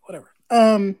say that. Whatever.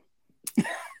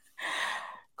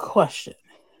 Question.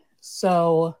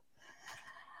 So,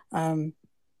 when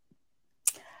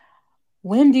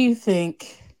do you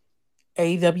think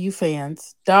AEW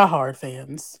fans, diehard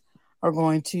fans, are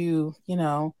going to,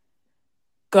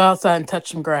 go outside and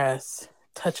touch some grass,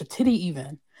 touch a titty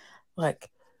even?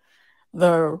 Like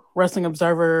the Wrestling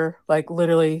Observer, like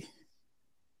literally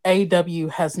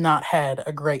AEW has not had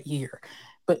a great year.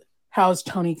 But how's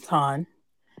Tony Khan,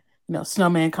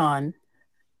 Snowman Khan,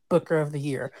 Booker of the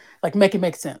Year? Like, make it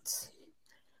make sense.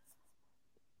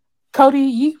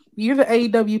 Cody, you're the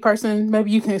AEW person. Maybe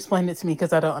you can explain it to me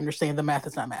because I don't understand the math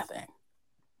is not mathing.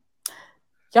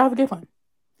 Y'all have a good one.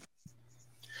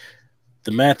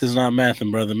 The math is not mathing,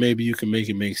 brother. Maybe you can make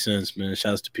it make sense, man.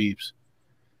 Shouts to Peeps.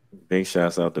 Big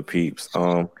shouts out to Peeps.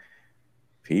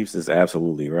 Peeps is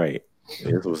absolutely right.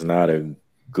 This was not a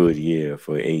good year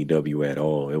for AEW at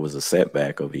all. It was a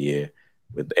setback of a year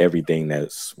with everything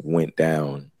that's went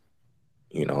down.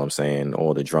 You know what I'm saying?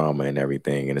 All the drama and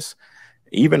everything. And it's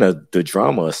even the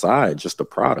drama aside, just the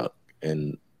product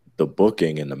and the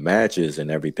booking and the matches and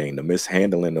everything, the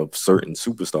mishandling of certain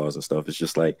superstars and stuff. It's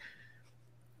just like,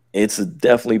 it's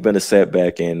definitely been a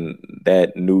setback, and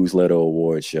that newsletter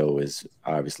award show is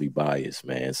obviously biased,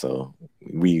 man. So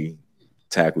we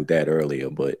tackled that earlier,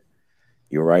 but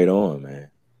you're right on, man.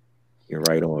 You're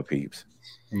right on, Peeps.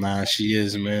 Nah, she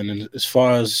is, man. And as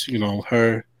far as,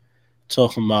 her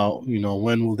talking about,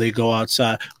 when will they go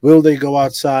outside? Will they go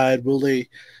outside? Will they,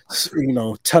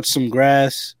 touch some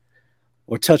grass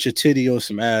or touch a titty or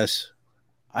some ass?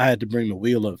 I had to bring the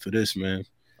wheel up for this, man.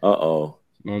 Uh-oh.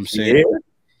 You know what I'm saying? Yeah.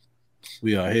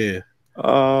 We are here.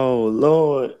 Oh,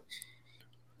 Lord.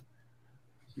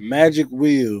 Magic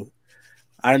Wheel.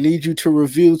 I need you to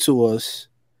reveal to us,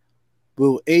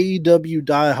 will AEW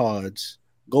diehards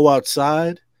go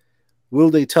outside? Will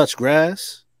they touch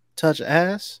grass? Touch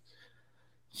ass?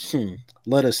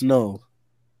 Let us know.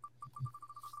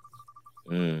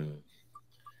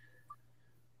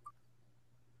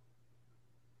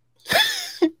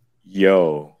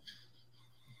 Yo.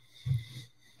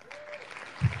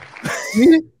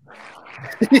 Hey.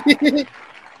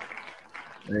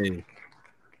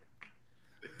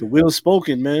 The wheel's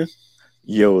spoken, man.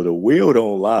 Yo, the wheel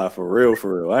don't lie, for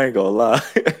real. I ain't gonna lie.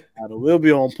 The wheel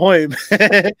be on point,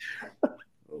 man.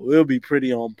 We'll be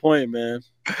pretty on point, man.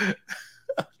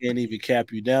 Can't even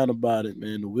cap you down about it,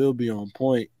 man. The wheel be on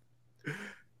point.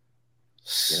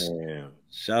 Damn.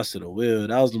 Shouts to the wheel.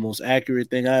 That was the most accurate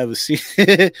thing I ever seen.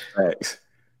 Thanks.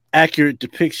 Accurate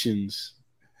depictions.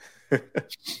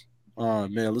 Oh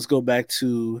man, let's go back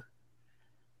to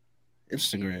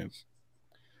Instagram.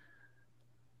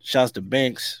 Shouts to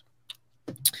Banks.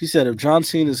 He said, if John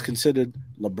Cena is considered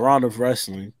LeBron of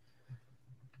wrestling,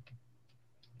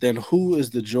 then who is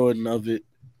the Jordan of it?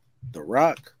 The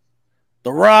Rock?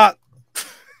 The Rock!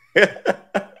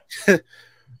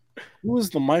 Who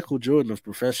is the Michael Jordan of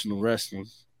professional wrestling?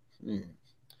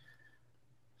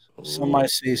 Some might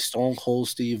say Stone Cold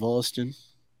Steve Austin.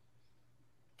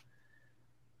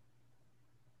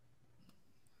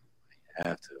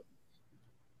 Have to.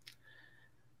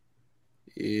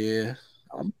 Yeah,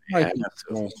 I might be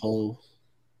Stone Cold.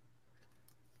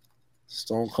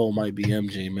 Stone Cold might be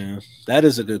MJ, man. That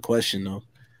is a good question, though.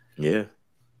 Yeah.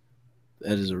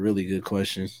 That is a really good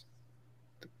question.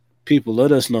 People,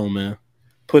 let us know, man.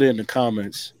 Put it in the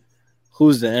comments.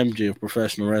 Who's the MJ of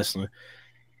professional wrestling?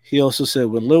 He also said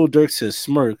when Lil Durk says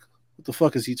smirk, what the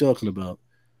fuck is he talking about?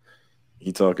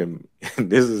 He talking.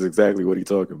 This is exactly what he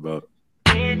talking about.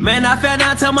 Man, I fell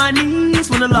down to my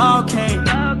knees when the law came.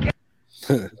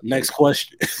 Next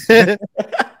question.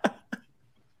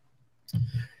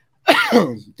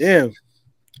 Damn.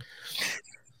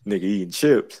 Nigga eating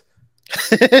chips.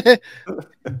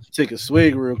 Take a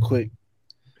swig real quick.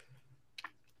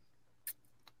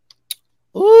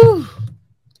 Ooh.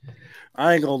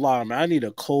 I ain't gonna lie, man. I need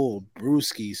a cold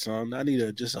brewski, son. I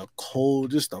need just a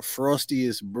cold, just the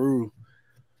frostiest brew.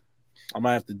 I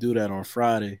might have to do that on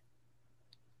Friday.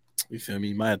 You feel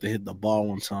me? Might have to hit the bar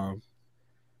one time.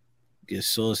 Get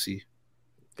saucy.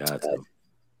 Got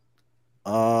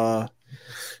to.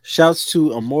 Shouts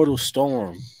to Immortal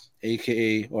Storm,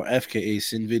 aka or FKA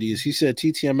Sinvidius. He said,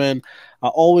 TTMN, I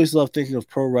always love thinking of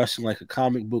pro wrestling like a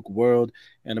comic book world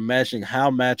and imagining how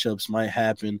matchups might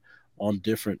happen on a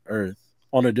different earth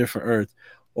or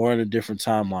in a different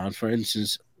timeline. For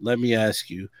instance, let me ask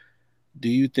you, do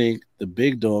you think the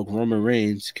big dog Roman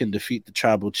Reigns can defeat the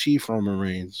tribal chief Roman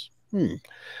Reigns?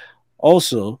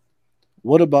 Also,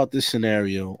 what about this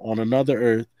scenario on another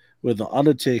earth where the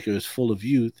Undertaker is full of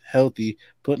youth, healthy,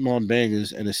 putting on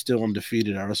bangers, and is still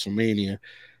undefeated at WrestleMania?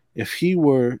 If he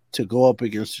were to go up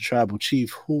against the tribal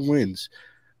chief, who wins?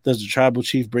 Does the tribal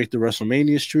chief break the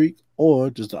WrestleMania streak, or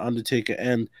does the Undertaker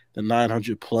end the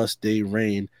 900-plus day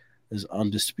reign as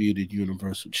undisputed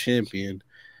Universal Champion?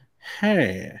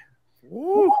 Hey.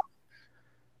 Woo.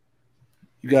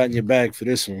 You got in your bag for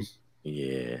this one.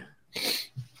 Yeah.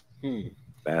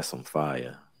 That's some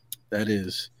fire. That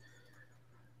is.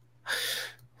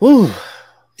 Woo.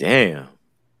 Damn.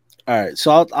 All right,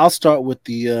 so I'll start with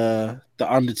the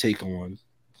Undertaker one.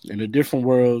 In a different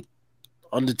world,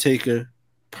 Undertaker,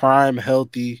 prime,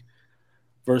 healthy,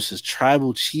 versus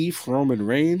tribal chief Roman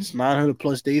Reigns, 900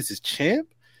 plus days as champ.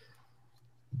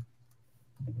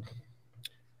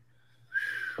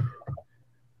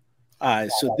 All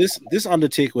right, so this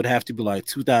Undertaker would have to be like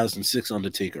 2006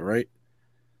 Undertaker, right?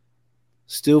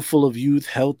 Still full of youth,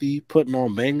 healthy, putting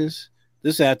on bangers.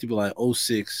 This would have to be like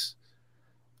 06,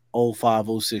 05,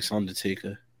 06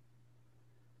 Undertaker.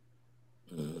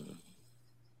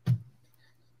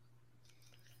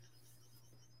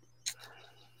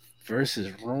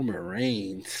 Versus Roman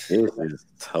Reigns. This is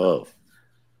tough.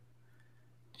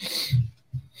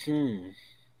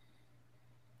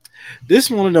 This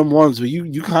one of them ones where you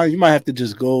might have to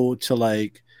just go to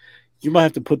like, you might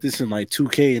have to put this in like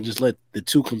 2K and just let the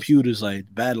two computers like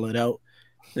battle it out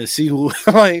and see who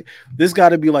like this got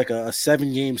to be like a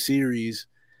 7-game series.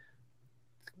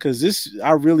 Cause this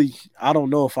I don't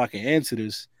know if I can answer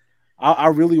this. I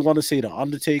really want to say the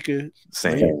Undertaker.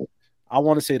 Same. I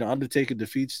want to say the Undertaker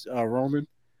defeats Roman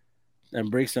and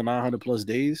breaks the 900 plus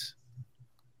days.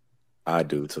 I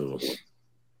do too.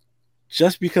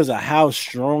 Just because of how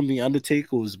strong the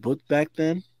Undertaker was booked back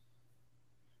then.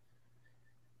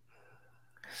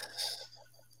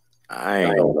 I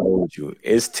ain't gonna hold you.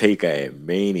 It's Taker at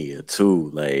Mania too.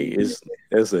 Like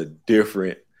that's a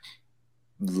different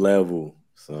level,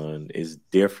 son. It's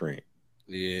different.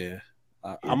 Yeah.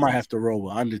 I might have to roll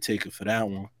with Undertaker for that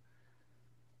one.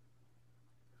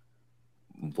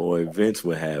 Boy, Vince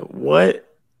would have what?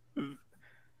 You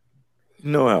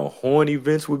know how horny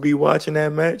Vince would be watching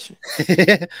that match?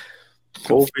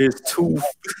 Both his two.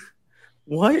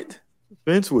 What?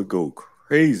 Vince would go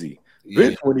crazy. Yeah.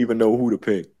 Vince wouldn't even know who to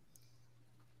pick.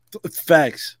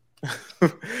 Facts.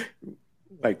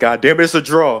 Like, goddamn, it's a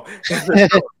draw.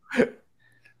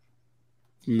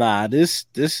 Nah, this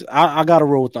I gotta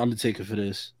roll with the Undertaker for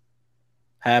this.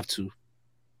 Have to.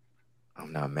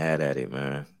 I'm not mad at it,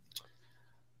 man.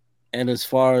 And as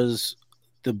far as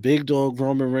the big dog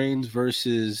Roman Reigns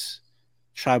versus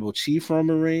tribal chief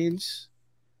Roman Reigns,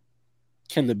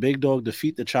 can the big dog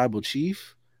defeat the tribal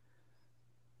chief?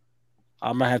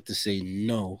 I'm gonna have to say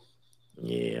no.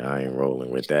 Yeah, I ain't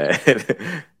rolling with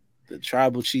that. The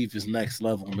tribal chief is next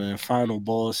level, man. Final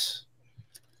boss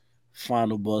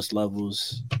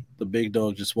levels. The big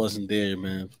dog just wasn't there,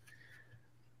 man.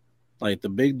 Like the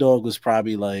big dog was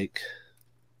probably like,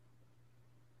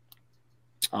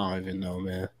 I don't even know,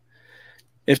 man.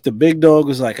 If the big dog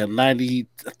was like a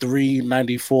 93,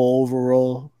 94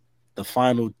 overall,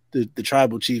 the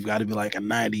tribal chief got to be like a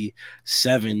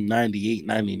 97, 98,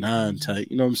 99 type.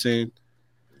 You know what I'm saying?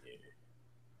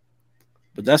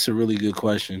 But that's a really good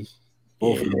question.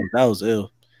 Both of them. That was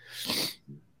ill.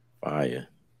 Fire.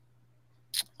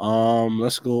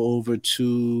 Let's go over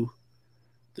to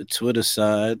the Twitter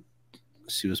side.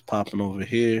 Let's see what's popping over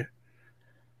here.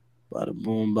 Bada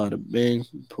boom, bada bing.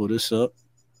 Pull this up.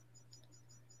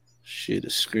 Share the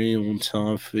screen one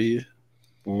time for you.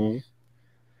 Boom.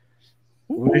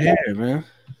 We're here, man.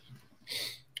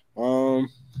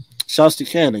 Shouts to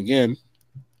Ken again.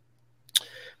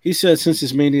 He said, since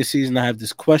it's Mania season, I have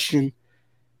this question.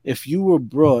 If you were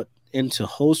brought in to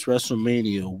host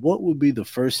WrestleMania, what would be the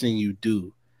first thing you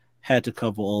do? Had to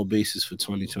cover all bases for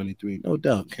 2023. No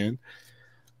doubt, Ken.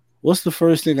 What's the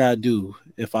first thing I'd do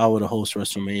if I were to host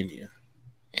WrestleMania?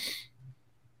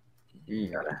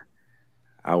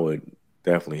 I would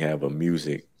definitely have a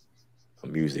music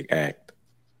act.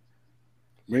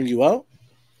 Bring you out?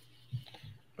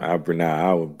 I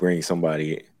would bring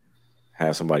somebody,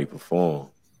 have somebody perform.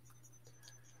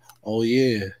 Oh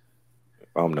yeah. If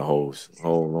I'm the host,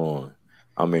 hold on.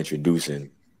 I'm introducing,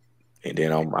 and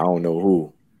then I don't know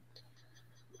who.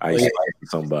 I expect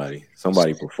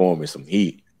somebody performing some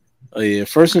heat. Oh yeah.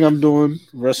 First thing I'm doing,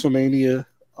 WrestleMania,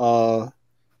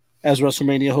 as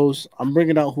WrestleMania host, I'm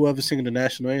bringing out whoever's singing the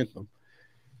national anthem.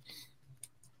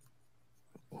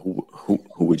 Who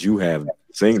would you have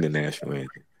sing the national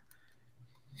anthem?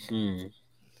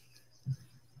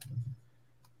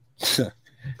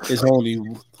 There's only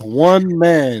one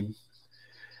man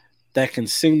that can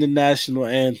sing the national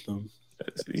anthem.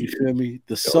 You feel me?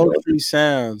 The sultry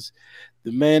sounds.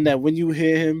 The man that when you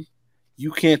hear him,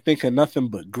 you can't think of nothing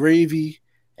but gravy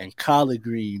and collard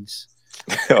greens.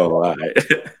 Oh, all right.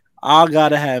 I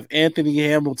gotta have Anthony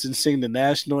Hamilton sing the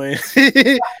national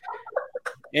anthem.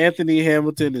 Anthony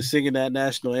Hamilton is singing that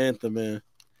national anthem, man.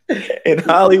 In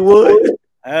Hollywood?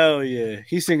 Hell yeah.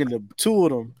 He's singing the two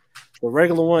of them. The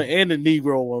regular one and the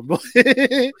Negro one.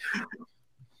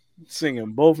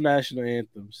 Singing both national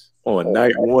anthems. On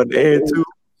night 1 and 2?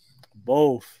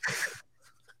 Both.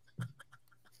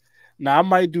 Now, I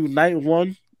might do night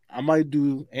 1. I might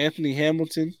do Anthony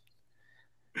Hamilton.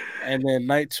 And then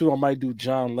night 2, I might do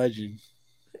John Legend.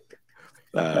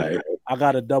 All right. I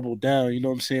got to double down, you know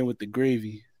what I'm saying, with the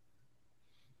gravy.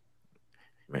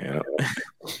 Man,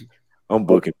 I'm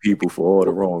booking people for all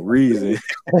the wrong reasons.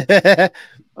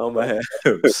 I'm going to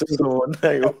have Sizzle on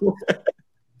night 1.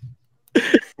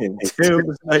 And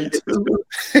Tim's night 2.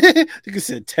 You can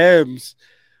say Tim's.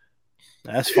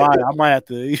 That's fine. I might have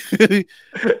to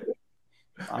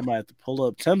pull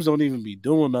up. Tim's don't even be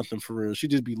doing nothing for real. She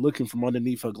just be looking from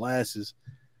underneath her glasses.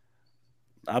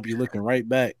 I'll be looking right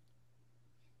back.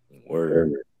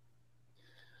 Word.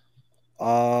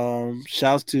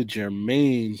 Shouts to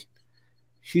Jermaine.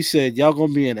 He said, y'all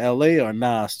gonna be in LA or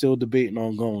nah? Still debating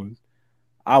on going.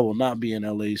 I will not be in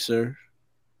LA, sir.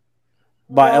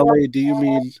 By LA, do you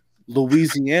mean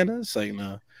Louisiana? It's like,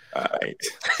 nah. All right.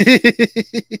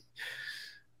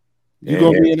 You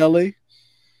gonna be in LA?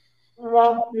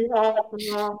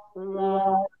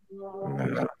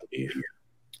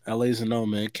 LA's a no,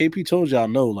 man. KP told y'all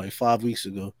no like 5 weeks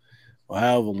ago. Or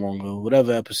however long ago.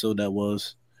 Whatever episode that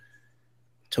was.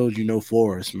 Told you no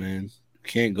for us, man.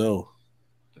 Can't go.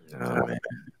 Nah, man.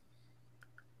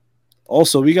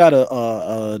 Also, we got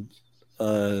a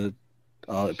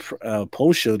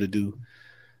post show to do.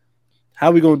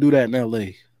 How we gonna do that in LA? You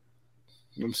know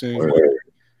what I'm saying? Word.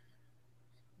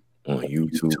 On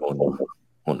YouTube,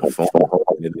 on the phone,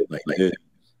 like this.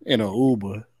 In an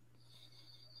Uber.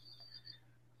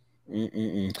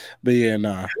 But yeah,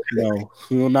 no,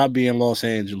 we will not be in Los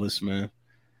Angeles, man.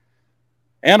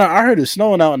 And I heard it's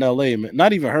snowing out in LA, man.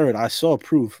 Not even heard. I saw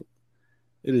proof.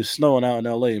 It is snowing out in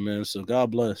LA, man. So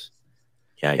God bless.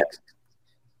 Yeah.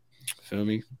 Feel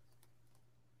me?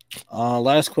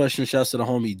 Last question. Shouts to the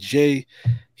homie Jay.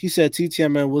 He said,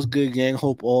 TTMN, what's good, gang?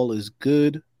 Hope all is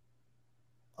good.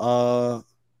 My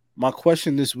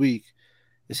question this week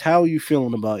is, how are you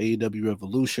feeling about AEW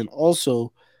Revolution?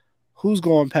 Also, who's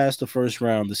going past the first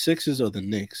round, the Sixers or the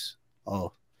Knicks?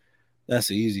 Oh,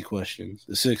 that's an easy question.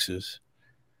 The Sixers.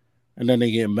 And then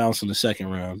they get bounced in the second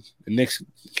round. The Knicks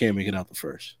can't make it out the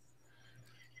first.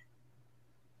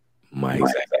 My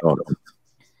exact thought. You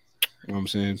know what I'm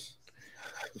saying?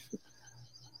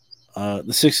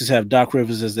 The Sixers have Doc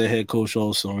Rivers as their head coach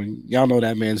also. And y'all know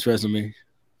that man's resume.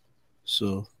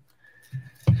 So,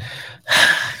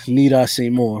 need I say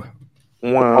more?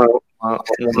 Wow.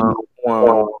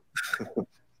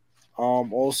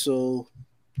 Also,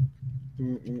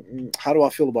 how do I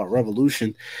feel about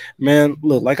Revolution? Man,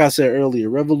 look, like I said earlier,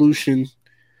 Revolution,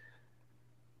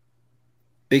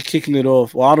 they kicking it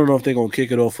off. Well, I don't know if they're gonna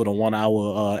kick it off with a 1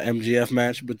 hour MJF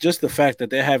match, but just the fact that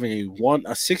they're having a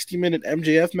 60-minute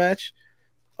MJF match,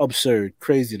 absurd,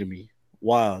 crazy to me.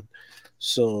 Wild.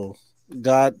 So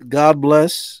God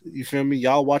bless. You feel me?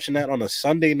 Y'all watching that on a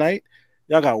Sunday night?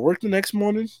 Y'all got work the next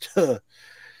morning?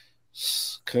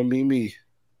 Couldn't be me.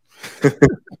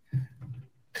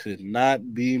 Could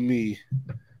not be me.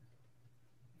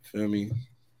 Feel me?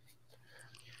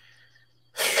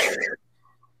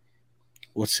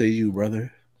 What say you,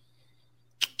 brother?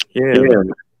 Yeah.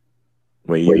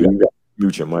 Wait, you got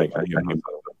mute your mic. I hear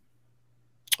myself.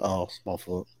 Oh, my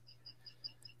fault.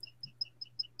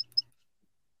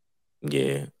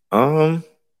 Yeah.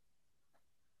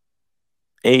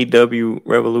 AEW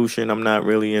Revolution, I'm not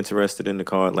really interested in the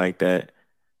card like that.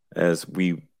 As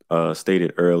we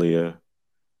stated earlier,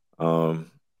 got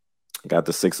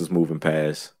the Sixers moving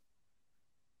past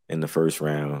in the first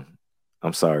round.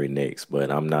 I'm sorry, Knicks,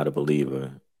 but I'm not a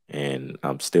believer. And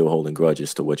I'm still holding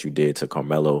grudges to what you did to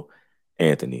Carmelo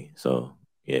Anthony. So,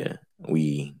 yeah,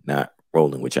 we not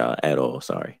rolling with y'all at all.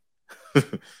 Sorry.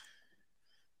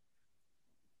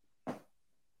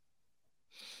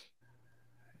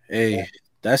 Hey,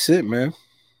 that's it, man.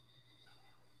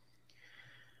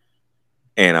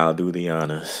 And I'll do the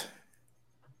honors.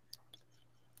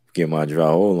 Get my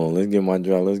draw. Hold on. Let's get my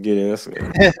draw. Let's get it.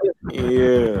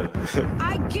 Yeah.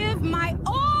 I give my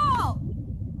all.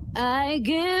 I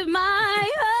give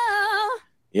my all.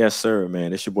 Yes, sir,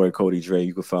 man. It's your boy Cody Dre.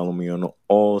 You can follow me on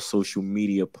all social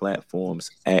media platforms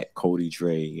at Cody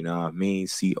Dre. You know what I mean?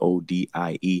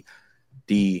 CODIEDRE.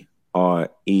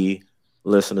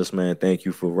 Listeners, man, thank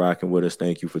you for rocking with us.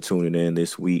 Thank you for tuning in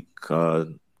this week.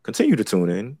 Continue to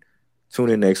tune in. Tune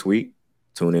in next week.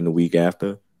 Tune in the week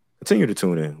after. Continue to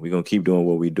tune in. We're going to keep doing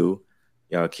what we do.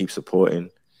 Y'all keep supporting,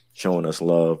 showing us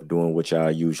love, doing what y'all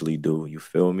usually do. You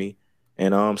feel me?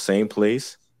 And same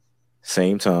place,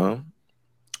 same time,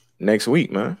 next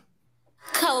week, man.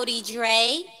 Cody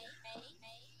Dre.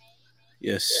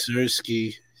 Yes,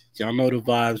 Sirski. Y'all know the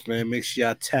vibes, man. Make sure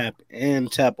y'all tap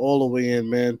all the way in,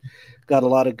 man. Got a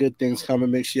lot of good things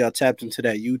coming. Make sure y'all tapped into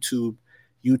that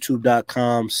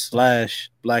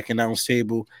youtube.com/Black Announce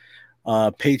Table.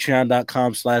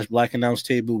 Patreon.com/Black Announce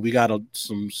Table. We got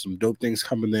some dope things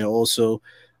coming there also.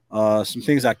 Some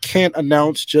things I can't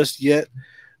announce just yet,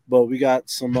 but we got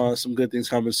some good things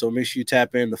coming. So make sure you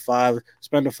tap in the 5,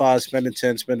 spend the 5, spend the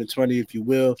 10, spend the 20 if you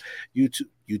will.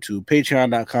 YouTube,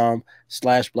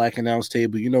 Patreon.com/Black Announce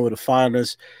Table. You know where to find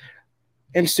us.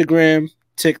 Instagram,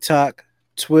 TikTok,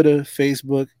 Twitter,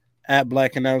 Facebook at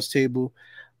Black Announce Table.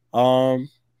 And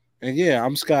yeah,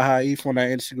 I'm Sky High Eve on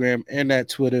that Instagram and that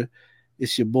Twitter.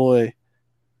 It's your boy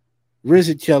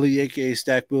Rizzy Kelly, aka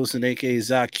Stack Wilson, aka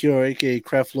Zakure, aka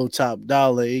Creflo Top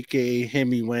Dollar, aka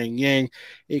Hemi Wang Yang,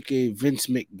 aka Vince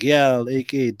McGill,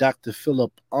 aka Dr.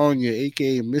 Philip Anya,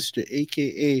 aka Mr.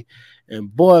 AKA.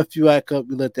 And boy, if you act up,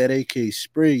 you let that AK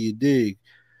spray, you dig.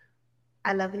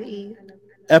 I love you, Eve.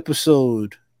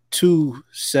 Episode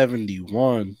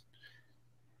 271.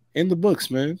 In the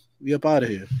books, man. We up out of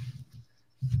here.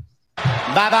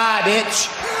 Bye-bye,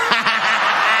 bitch.